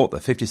may have thought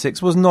that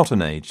 56 was not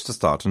an age to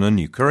start on a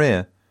new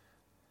career.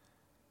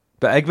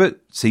 But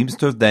Egbert seems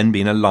to have then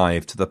been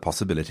alive to the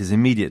possibilities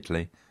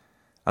immediately,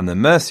 and the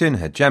Mercian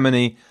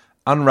hegemony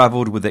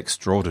unravelled with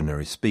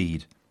extraordinary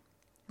speed,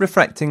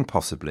 reflecting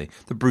possibly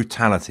the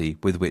brutality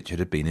with which it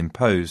had been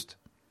imposed.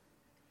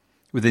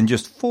 Within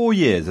just 4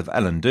 years of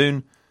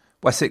Elendune,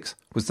 Wessex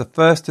was the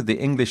first of the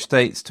English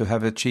states to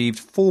have achieved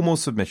formal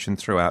submission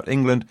throughout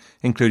England,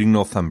 including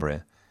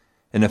Northumbria,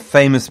 in a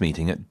famous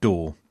meeting at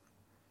Dore.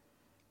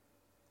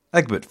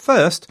 Egbert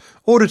first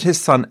ordered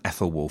his son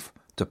Ethelwulf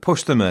to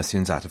push the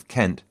Mercians out of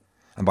Kent,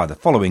 and by the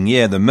following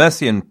year the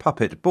Mercian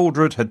puppet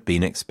Baldred had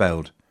been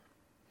expelled.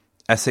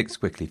 Essex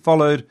quickly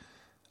followed,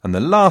 and the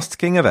last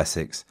king of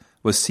Essex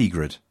was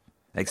Sigurd,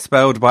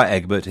 expelled by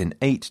Egbert in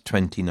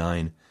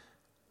 829,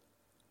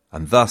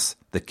 and thus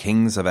the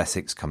kings of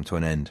Essex come to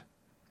an end.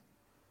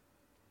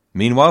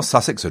 Meanwhile,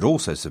 Sussex had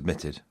also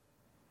submitted.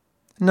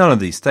 None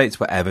of these states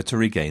were ever to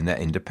regain their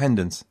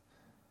independence.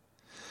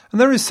 And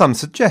there is some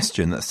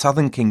suggestion that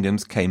southern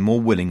kingdoms came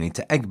more willingly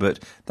to Egbert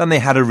than they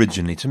had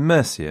originally to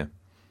Mercia.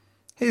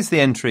 Here's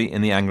the entry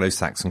in the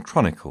Anglo-Saxon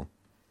Chronicle.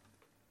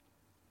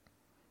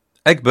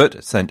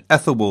 Egbert sent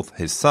Ethelwulf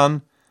his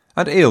son,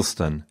 and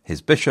Ealston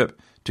his bishop,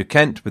 to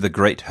Kent with a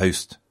great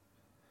host.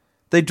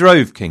 They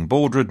drove King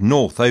Baldred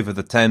north over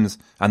the Thames,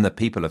 and the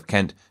people of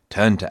Kent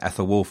turned to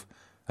Ethelwulf,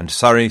 and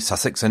Surrey,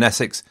 Sussex and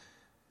Essex,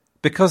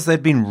 because they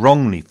had been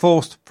wrongly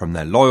forced from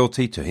their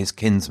loyalty to his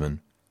kinsman.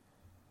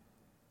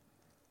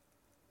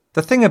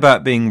 The thing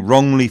about being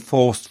wrongly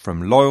forced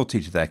from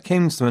loyalty to their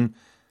kinsman,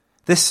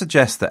 this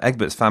suggests that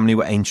Egbert's family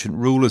were ancient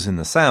rulers in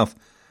the south,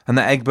 and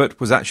that Egbert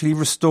was actually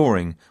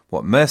restoring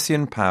what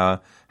Mercian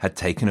power had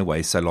taken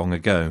away so long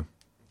ago.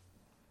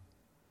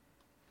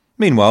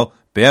 Meanwhile,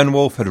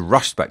 Beornwulf had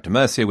rushed back to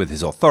Mercia with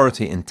his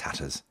authority in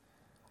tatters.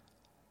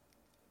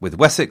 With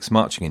Wessex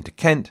marching into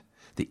Kent,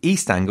 the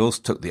East Angles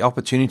took the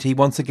opportunity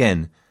once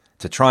again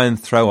to try and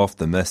throw off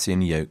the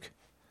Mercian yoke.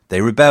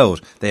 They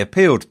rebelled, they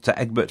appealed to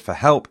Egbert for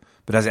help,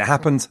 but as it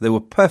happens, they were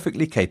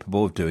perfectly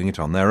capable of doing it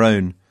on their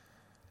own,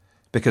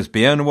 because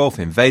Beornwulf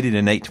invaded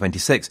in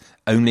 826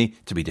 only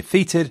to be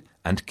defeated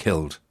and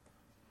killed.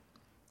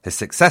 His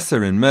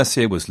successor in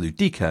Mercia was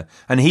Ludica,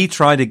 and he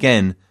tried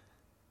again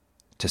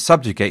to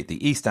subjugate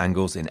the East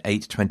Angles in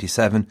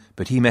 827,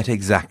 but he met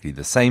exactly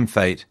the same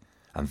fate,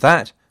 and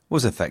that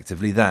was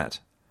effectively that.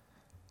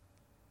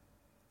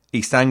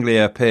 East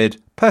Anglia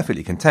appeared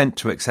perfectly content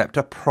to accept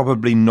a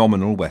probably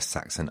nominal West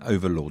Saxon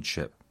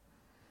overlordship.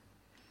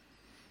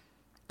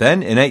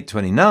 Then, in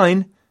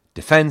 829,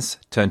 defence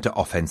turned to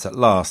offence at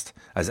last,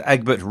 as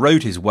Egbert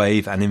rode his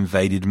wave and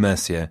invaded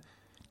Mercia,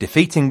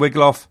 defeating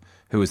Wiglaf,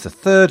 who was the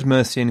third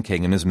Mercian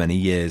king in as many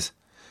years.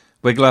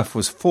 Wiglaf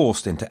was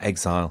forced into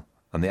exile,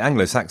 and the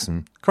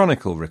Anglo-Saxon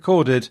Chronicle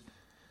recorded,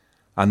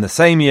 "And the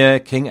same year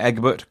King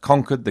Egbert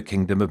conquered the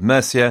kingdom of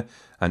Mercia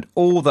and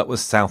all that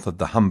was south of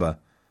the Humber,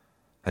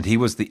 and he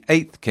was the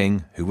 8th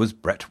king who was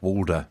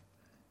Bretwalda."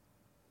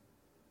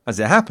 As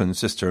it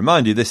happens, just to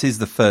remind you, this is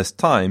the first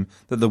time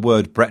that the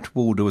word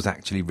Bretwalda was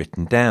actually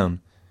written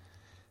down.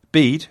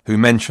 Bede, who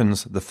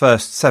mentions the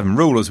first 7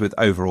 rulers with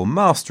overall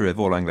mastery of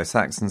all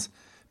Anglo-Saxons,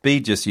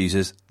 Bede just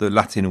uses the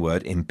Latin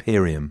word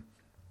imperium.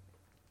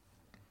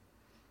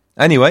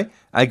 Anyway,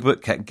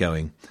 Egbert kept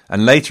going,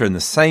 and later in the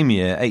same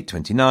year,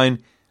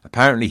 829,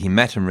 apparently he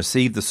met and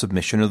received the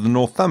submission of the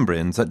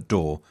Northumbrians at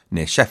Dor,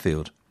 near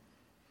Sheffield.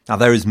 Now,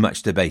 there is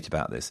much debate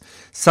about this.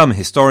 Some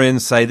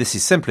historians say this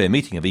is simply a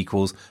meeting of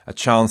equals, a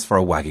chance for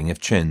a wagging of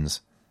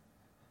chins.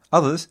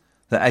 Others,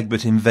 that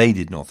Egbert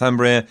invaded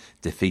Northumbria,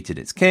 defeated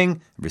its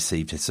king, and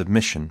received his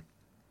submission.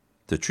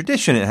 The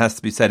tradition, it has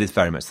to be said, is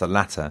very much the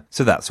latter,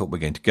 so that's what we're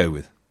going to go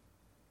with.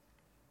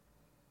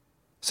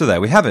 So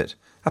there we have it.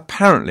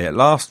 Apparently, at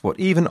last, what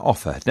even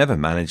Offa had never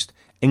managed,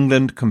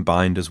 England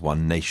combined as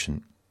one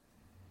nation.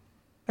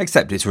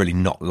 Except it's really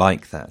not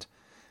like that.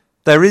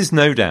 There is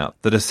no doubt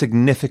that a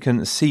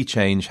significant sea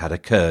change had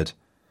occurred.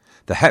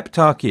 The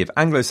heptarchy of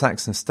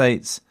Anglo-Saxon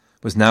states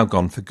was now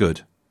gone for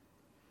good.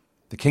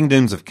 The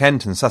kingdoms of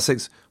Kent and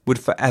Sussex would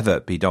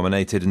forever be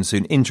dominated and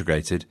soon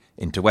integrated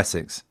into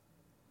Wessex.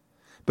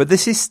 But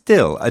this is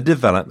still a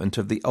development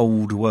of the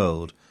old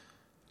world.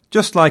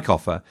 Just like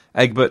Offa,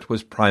 Egbert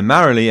was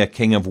primarily a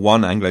king of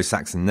one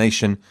Anglo-Saxon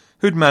nation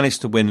who'd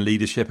managed to win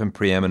leadership and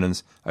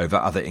preeminence over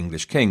other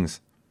English kings.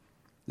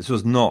 This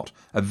was not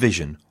a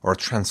vision or a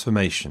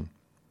transformation.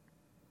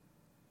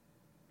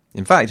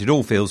 In fact, it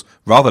all feels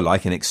rather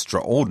like an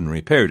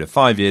extraordinary period of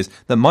 5 years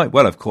that might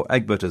well have caught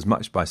Egbert as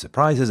much by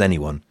surprise as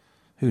anyone.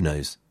 Who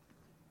knows?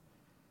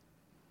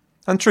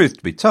 And truth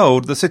to be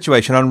told, the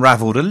situation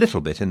unravelled a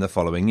little bit in the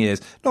following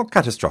years, not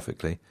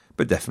catastrophically,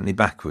 but definitely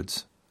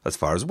backwards, as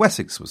far as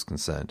Wessex was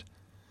concerned.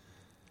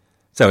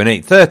 So in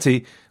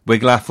 830,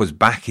 Wiglaf was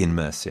back in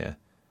Mercia,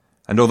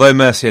 and although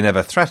Mercia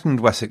never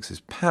threatened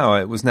Wessex's power,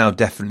 it was now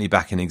definitely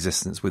back in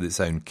existence with its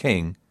own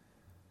king.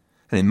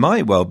 And it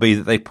might well be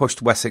that they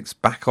pushed Wessex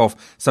back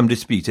off some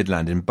disputed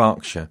land in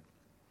Berkshire.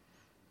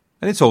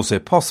 And it's also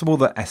possible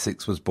that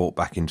Essex was brought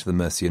back into the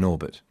Mercian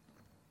orbit.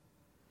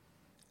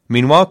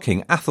 Meanwhile,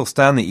 King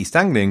Athelstan, the East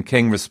Anglian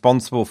king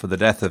responsible for the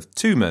death of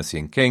 2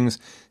 Mercian kings,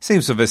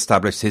 seems to have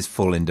established his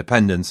full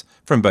independence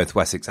from both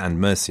Wessex and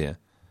Mercia.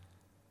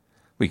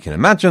 We can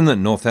imagine that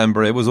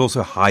Northumbria was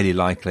also highly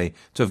likely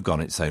to have gone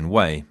its own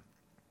way.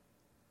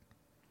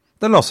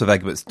 The loss of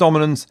Egbert's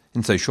dominance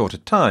in so short a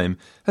time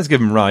has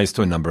given rise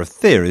to a number of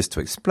theories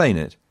to explain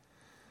it.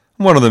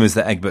 One of them is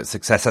that Egbert's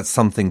success had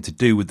something to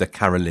do with the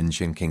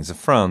Carolingian kings of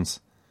France.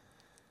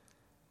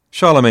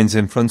 Charlemagne's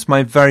influence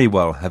might very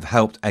well have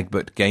helped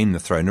Egbert gain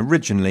the throne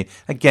originally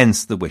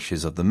against the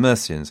wishes of the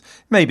Mercians.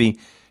 Maybe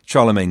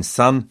Charlemagne's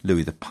son,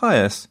 Louis the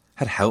Pious,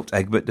 had helped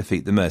Egbert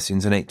defeat the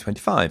Mercians in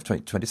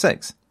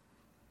 825-826.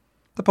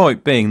 The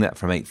point being that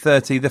from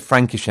 830 the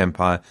Frankish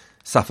Empire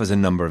suffers a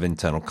number of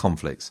internal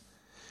conflicts,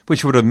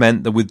 which would have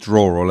meant the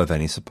withdrawal of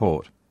any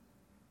support.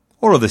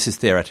 All of this is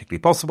theoretically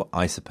possible,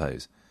 I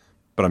suppose,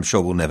 but I'm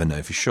sure we'll never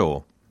know for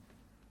sure.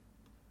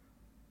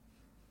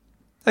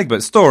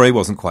 Egbert's story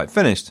wasn't quite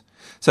finished,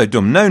 so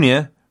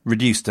Dumnonia,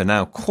 reduced to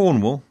now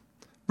Cornwall,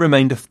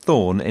 remained a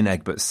thorn in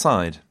Egbert's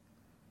side.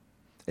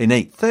 In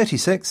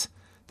 836,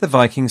 the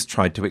Vikings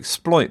tried to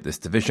exploit this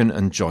division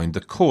and joined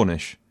the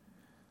Cornish.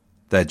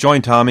 Their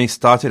joint army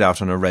started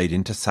out on a raid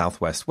into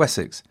southwest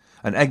Wessex,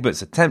 and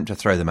Egbert's attempt to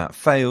throw them out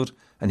failed,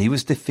 and he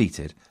was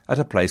defeated at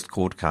a place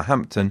called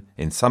Carhampton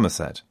in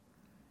Somerset.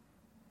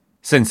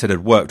 Since it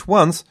had worked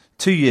once,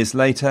 2 years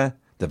later,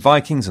 the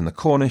Vikings and the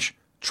Cornish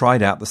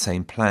tried out the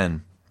same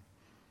plan.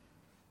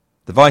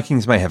 The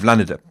Vikings may have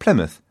landed at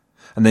Plymouth,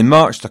 and they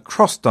marched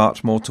across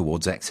Dartmoor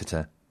towards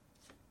Exeter.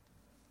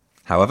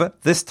 However,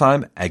 this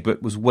time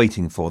Egbert was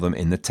waiting for them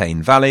in the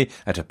Tyne Valley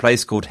at a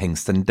place called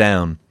Hingston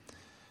Down.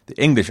 The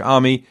English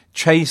army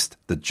chased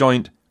the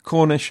joint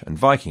Cornish and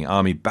Viking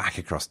army back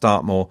across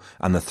Dartmoor,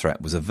 and the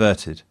threat was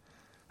averted.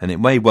 And it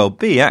may well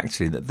be,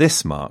 actually, that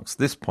this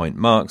point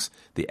marks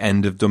the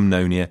end of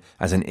Dumnonia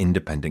as an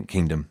independent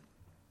kingdom.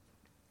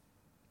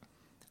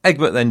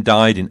 Egbert then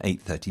died in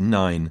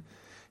 839.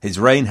 His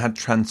reign had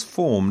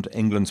transformed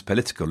England's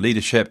political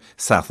leadership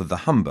south of the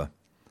Humber,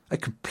 a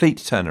complete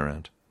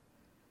turnaround.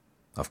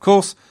 Of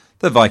course,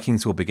 the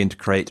Vikings will begin to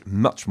create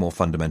much more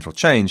fundamental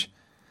change,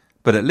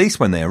 but at least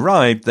when they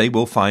arrive, they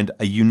will find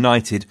a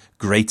united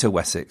Greater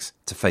Wessex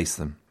to face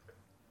them.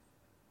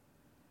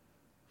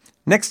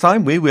 Next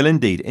time, we will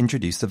indeed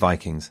introduce the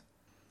Vikings.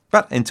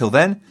 But until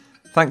then,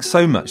 thanks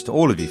so much to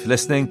all of you for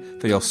listening,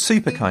 for your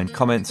super kind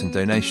comments and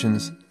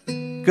donations.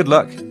 Good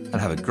luck and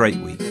have a great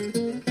week.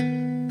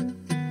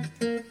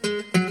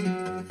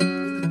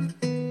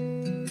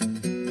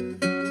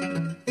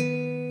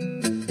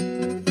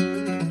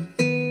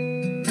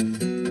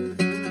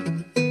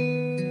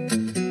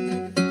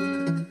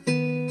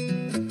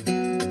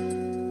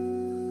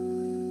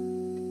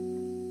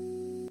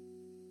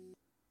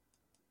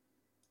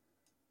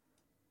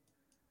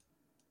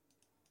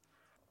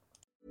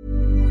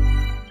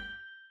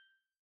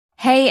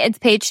 Hey, it's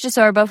Paige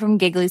DeSorbo from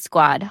Giggly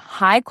Squad.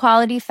 High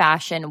quality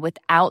fashion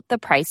without the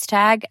price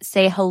tag.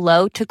 Say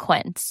hello to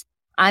Quince.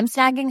 I'm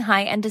snagging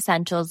high-end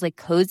essentials like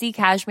cozy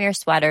cashmere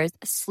sweaters,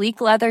 sleek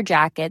leather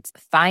jackets,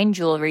 fine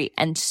jewelry,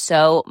 and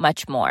so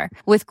much more.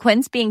 With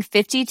Quince being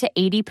 50 to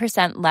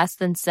 80% less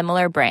than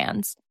similar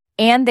brands.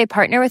 And they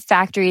partner with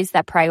factories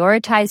that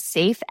prioritize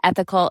safe,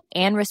 ethical,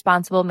 and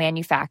responsible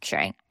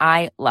manufacturing.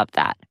 I love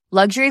that.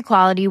 Luxury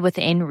quality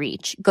within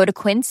reach. Go to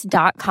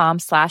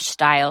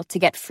quince.com/style to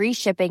get free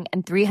shipping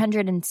and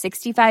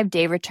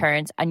 365-day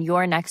returns on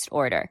your next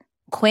order.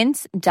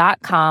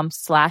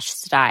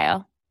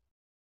 Quince.com/style.